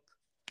picked up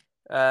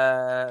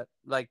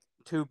like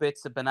 2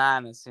 bits of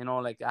bananas,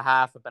 like a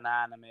half a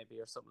banana maybe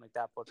or something like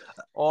that. But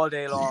all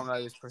day long I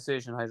was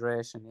precision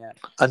hydration, yeah.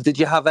 And did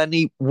you have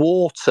any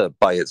water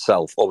by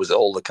itself, or was it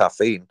all the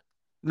caffeine?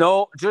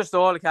 No, just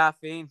all the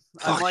caffeine.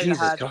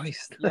 Jesus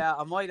Christ. Yeah,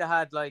 I might have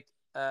had like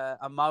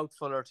a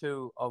mouthful or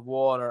 2 of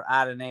water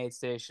at an aid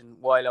station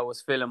while I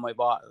was filling my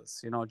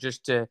bottles,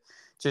 just to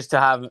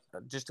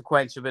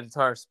quench a bit of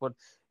thirst. But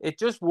it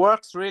just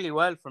works really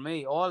well for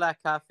me. All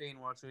that caffeine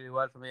works really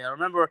well for me. I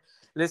remember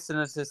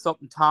listening to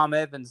something Tom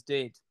Evans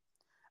did.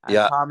 And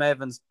Tom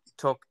Evans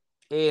took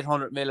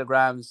 800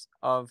 milligrams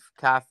of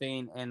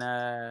caffeine in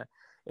a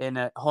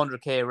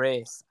 100k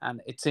race, and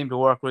it seemed to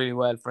work really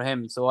well for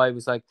him. So I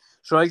was like,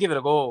 sure, I'll give it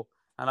a go.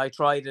 and I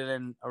tried it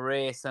in a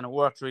race, and it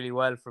worked really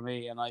well for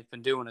me, and I've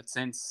been doing it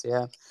since.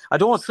 Yeah, I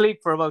don't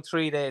sleep for about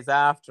 3 days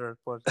after,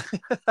 but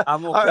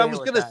I'm okay. I was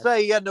going to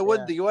say, yeah, no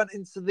wonder you went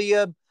into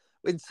the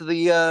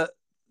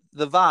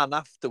van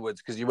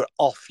afterwards because you were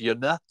off your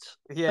nut.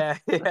 Yeah.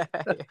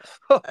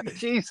 Oh,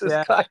 Jesus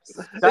Christ!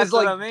 That's it's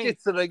like what I mean.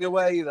 jittering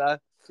away there.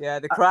 Yeah,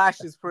 the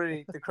crash is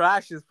pretty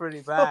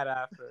bad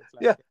after.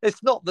 Yeah,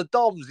 it's not the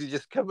DOMs. You're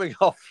just coming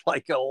off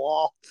like a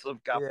lot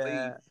of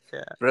caffeine.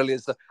 Yeah.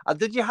 Brilliant stuff. And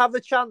did you have a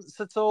chance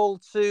at all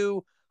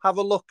to have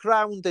a look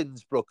round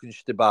Innsbruck and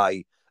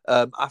Stubai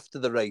after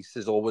the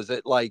races, or was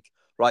it like,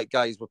 right,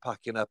 guys, we're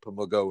packing up and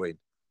we're going?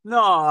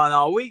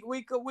 No,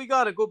 we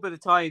got a good bit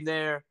of time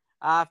there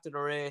after the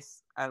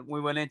race, and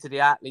we went into the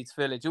athletes'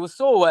 village. It was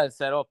so well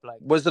set up, like,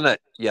 wasn't it?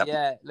 Yeah.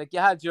 Yeah, like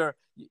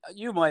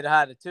you might have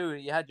had it too.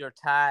 You had your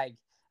tag,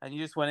 and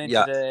you just went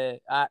into the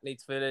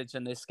athletes' village,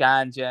 and they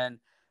scanned you, and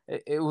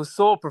it was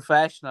so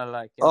professional.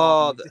 Like,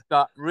 you just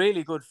got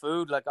really good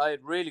food. Like, I had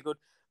really good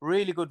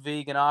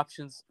vegan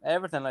options,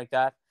 everything like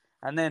that,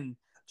 and then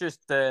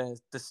just the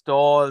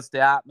stalls, the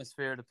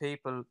atmosphere, the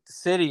people, the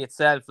city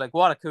itself. Like,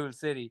 what a cool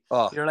city!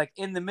 You're like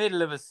in the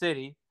middle of a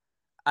city,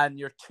 and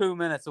you're 2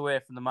 minutes away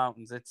from the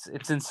mountains.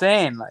 It's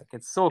insane. Like,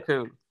 it's so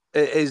cool.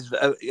 It is,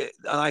 and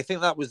I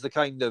think that was the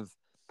kind of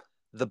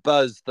the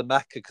buzz, the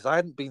mecca, because I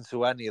hadn't been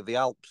to any of the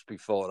Alps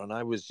before, and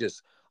I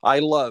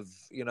love,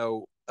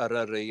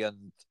 Aruri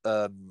and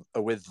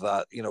with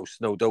that,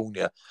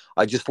 Snowdonia.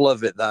 I just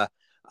love it there.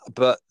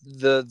 But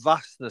the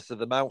vastness of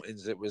the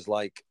mountains, it was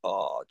like,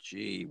 oh,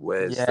 gee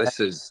whiz, this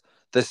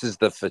is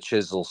the for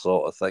chisel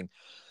sort of thing.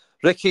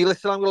 Rikki,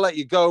 listen, I'm going to let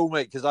you go,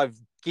 mate, because I've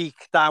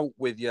geeked out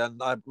with you,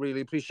 and I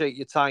really appreciate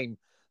your time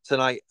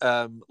tonight,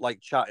 like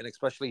chatting,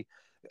 especially.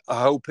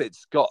 I hope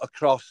it's got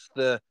across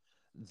the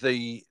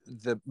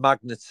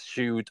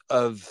magnitude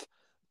of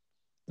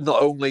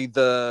not only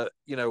the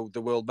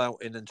World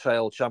Mountain and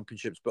Trail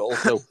Championships, but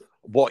also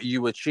what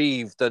you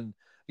achieved. And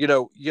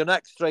your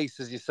next race,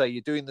 as you say,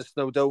 you're doing the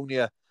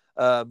Snowdonia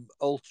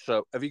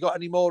Ultra. Have you got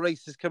any more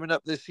races coming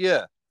up this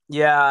year?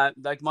 Yeah,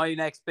 like my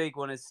next big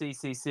one is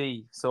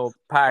CCC. So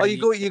you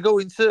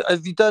going to?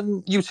 Have you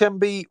done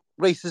UTMB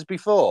races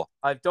before?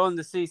 I've done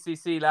the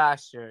CCC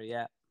last year.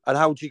 Yeah. And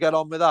how did you get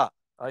on with that?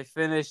 I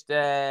finished,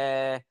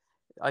 I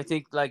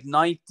think, like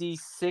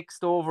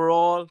 96th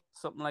overall,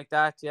 something like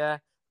that. Yeah,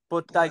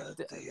 but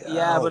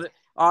but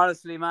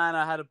honestly, man,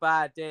 I had a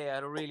bad day. I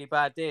had a really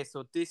bad day.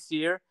 So this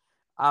year,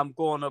 I'm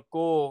going to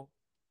go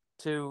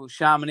to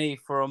Chamonix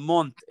for a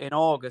month in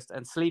August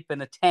and sleep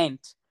in a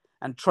tent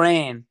and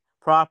train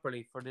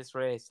properly for this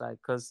race, like,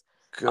 because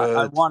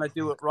I want to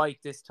do it right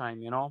this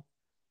time.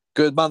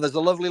 Good, man. There's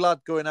a lovely lad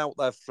going out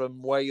there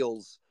from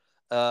Wales.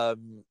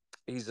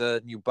 He's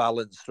a New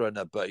Balance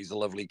runner, but he's a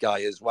lovely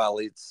guy as well.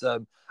 It's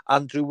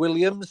Andrew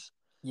Williams.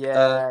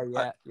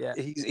 Yeah.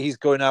 He's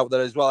going out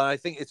there as well. And I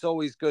think it's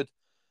always good,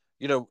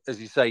 as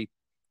you say,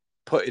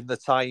 putting the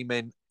time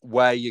in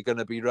where you're going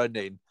to be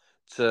running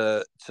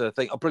to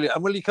think, oh, brilliant.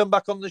 And will you come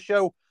back on the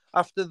show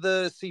after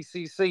the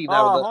CCC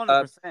now?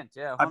 100%.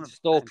 Yeah, 100%, I'm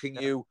stalking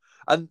you.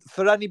 And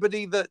for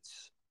anybody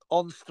that's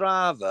on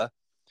Strava,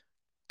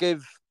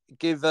 give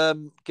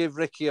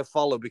Rikki a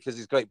follow because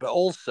he's great. But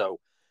also,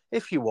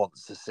 if you want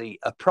to see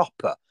a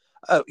proper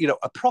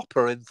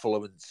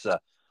influencer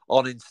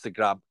on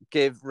Instagram,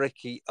 give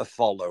Rikki a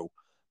follow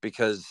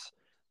because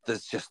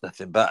there's just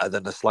nothing better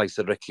than a slice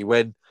of Rikki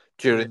Wynne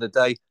during the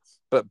day.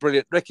 But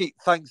brilliant. Rikki,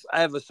 thanks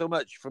ever so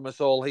much from us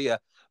all here.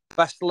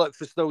 Best of luck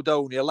for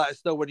Snowdonia. Let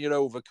us know when you're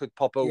over. Could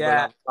pop over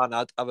and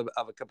have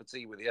a cup of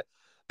tea with you.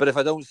 But if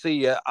I don't see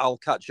you, I'll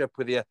catch up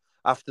with you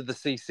after the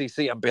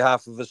CCC on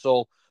behalf of us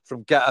all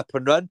from Get Up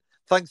and Run.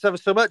 Thanks ever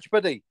so much,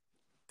 buddy.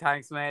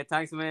 Thanks, mate.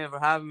 Thanks, mate, for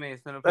having me.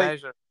 It's been a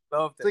pleasure.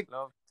 Loved it.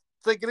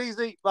 Take it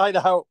easy. Bye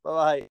now.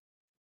 Bye-bye.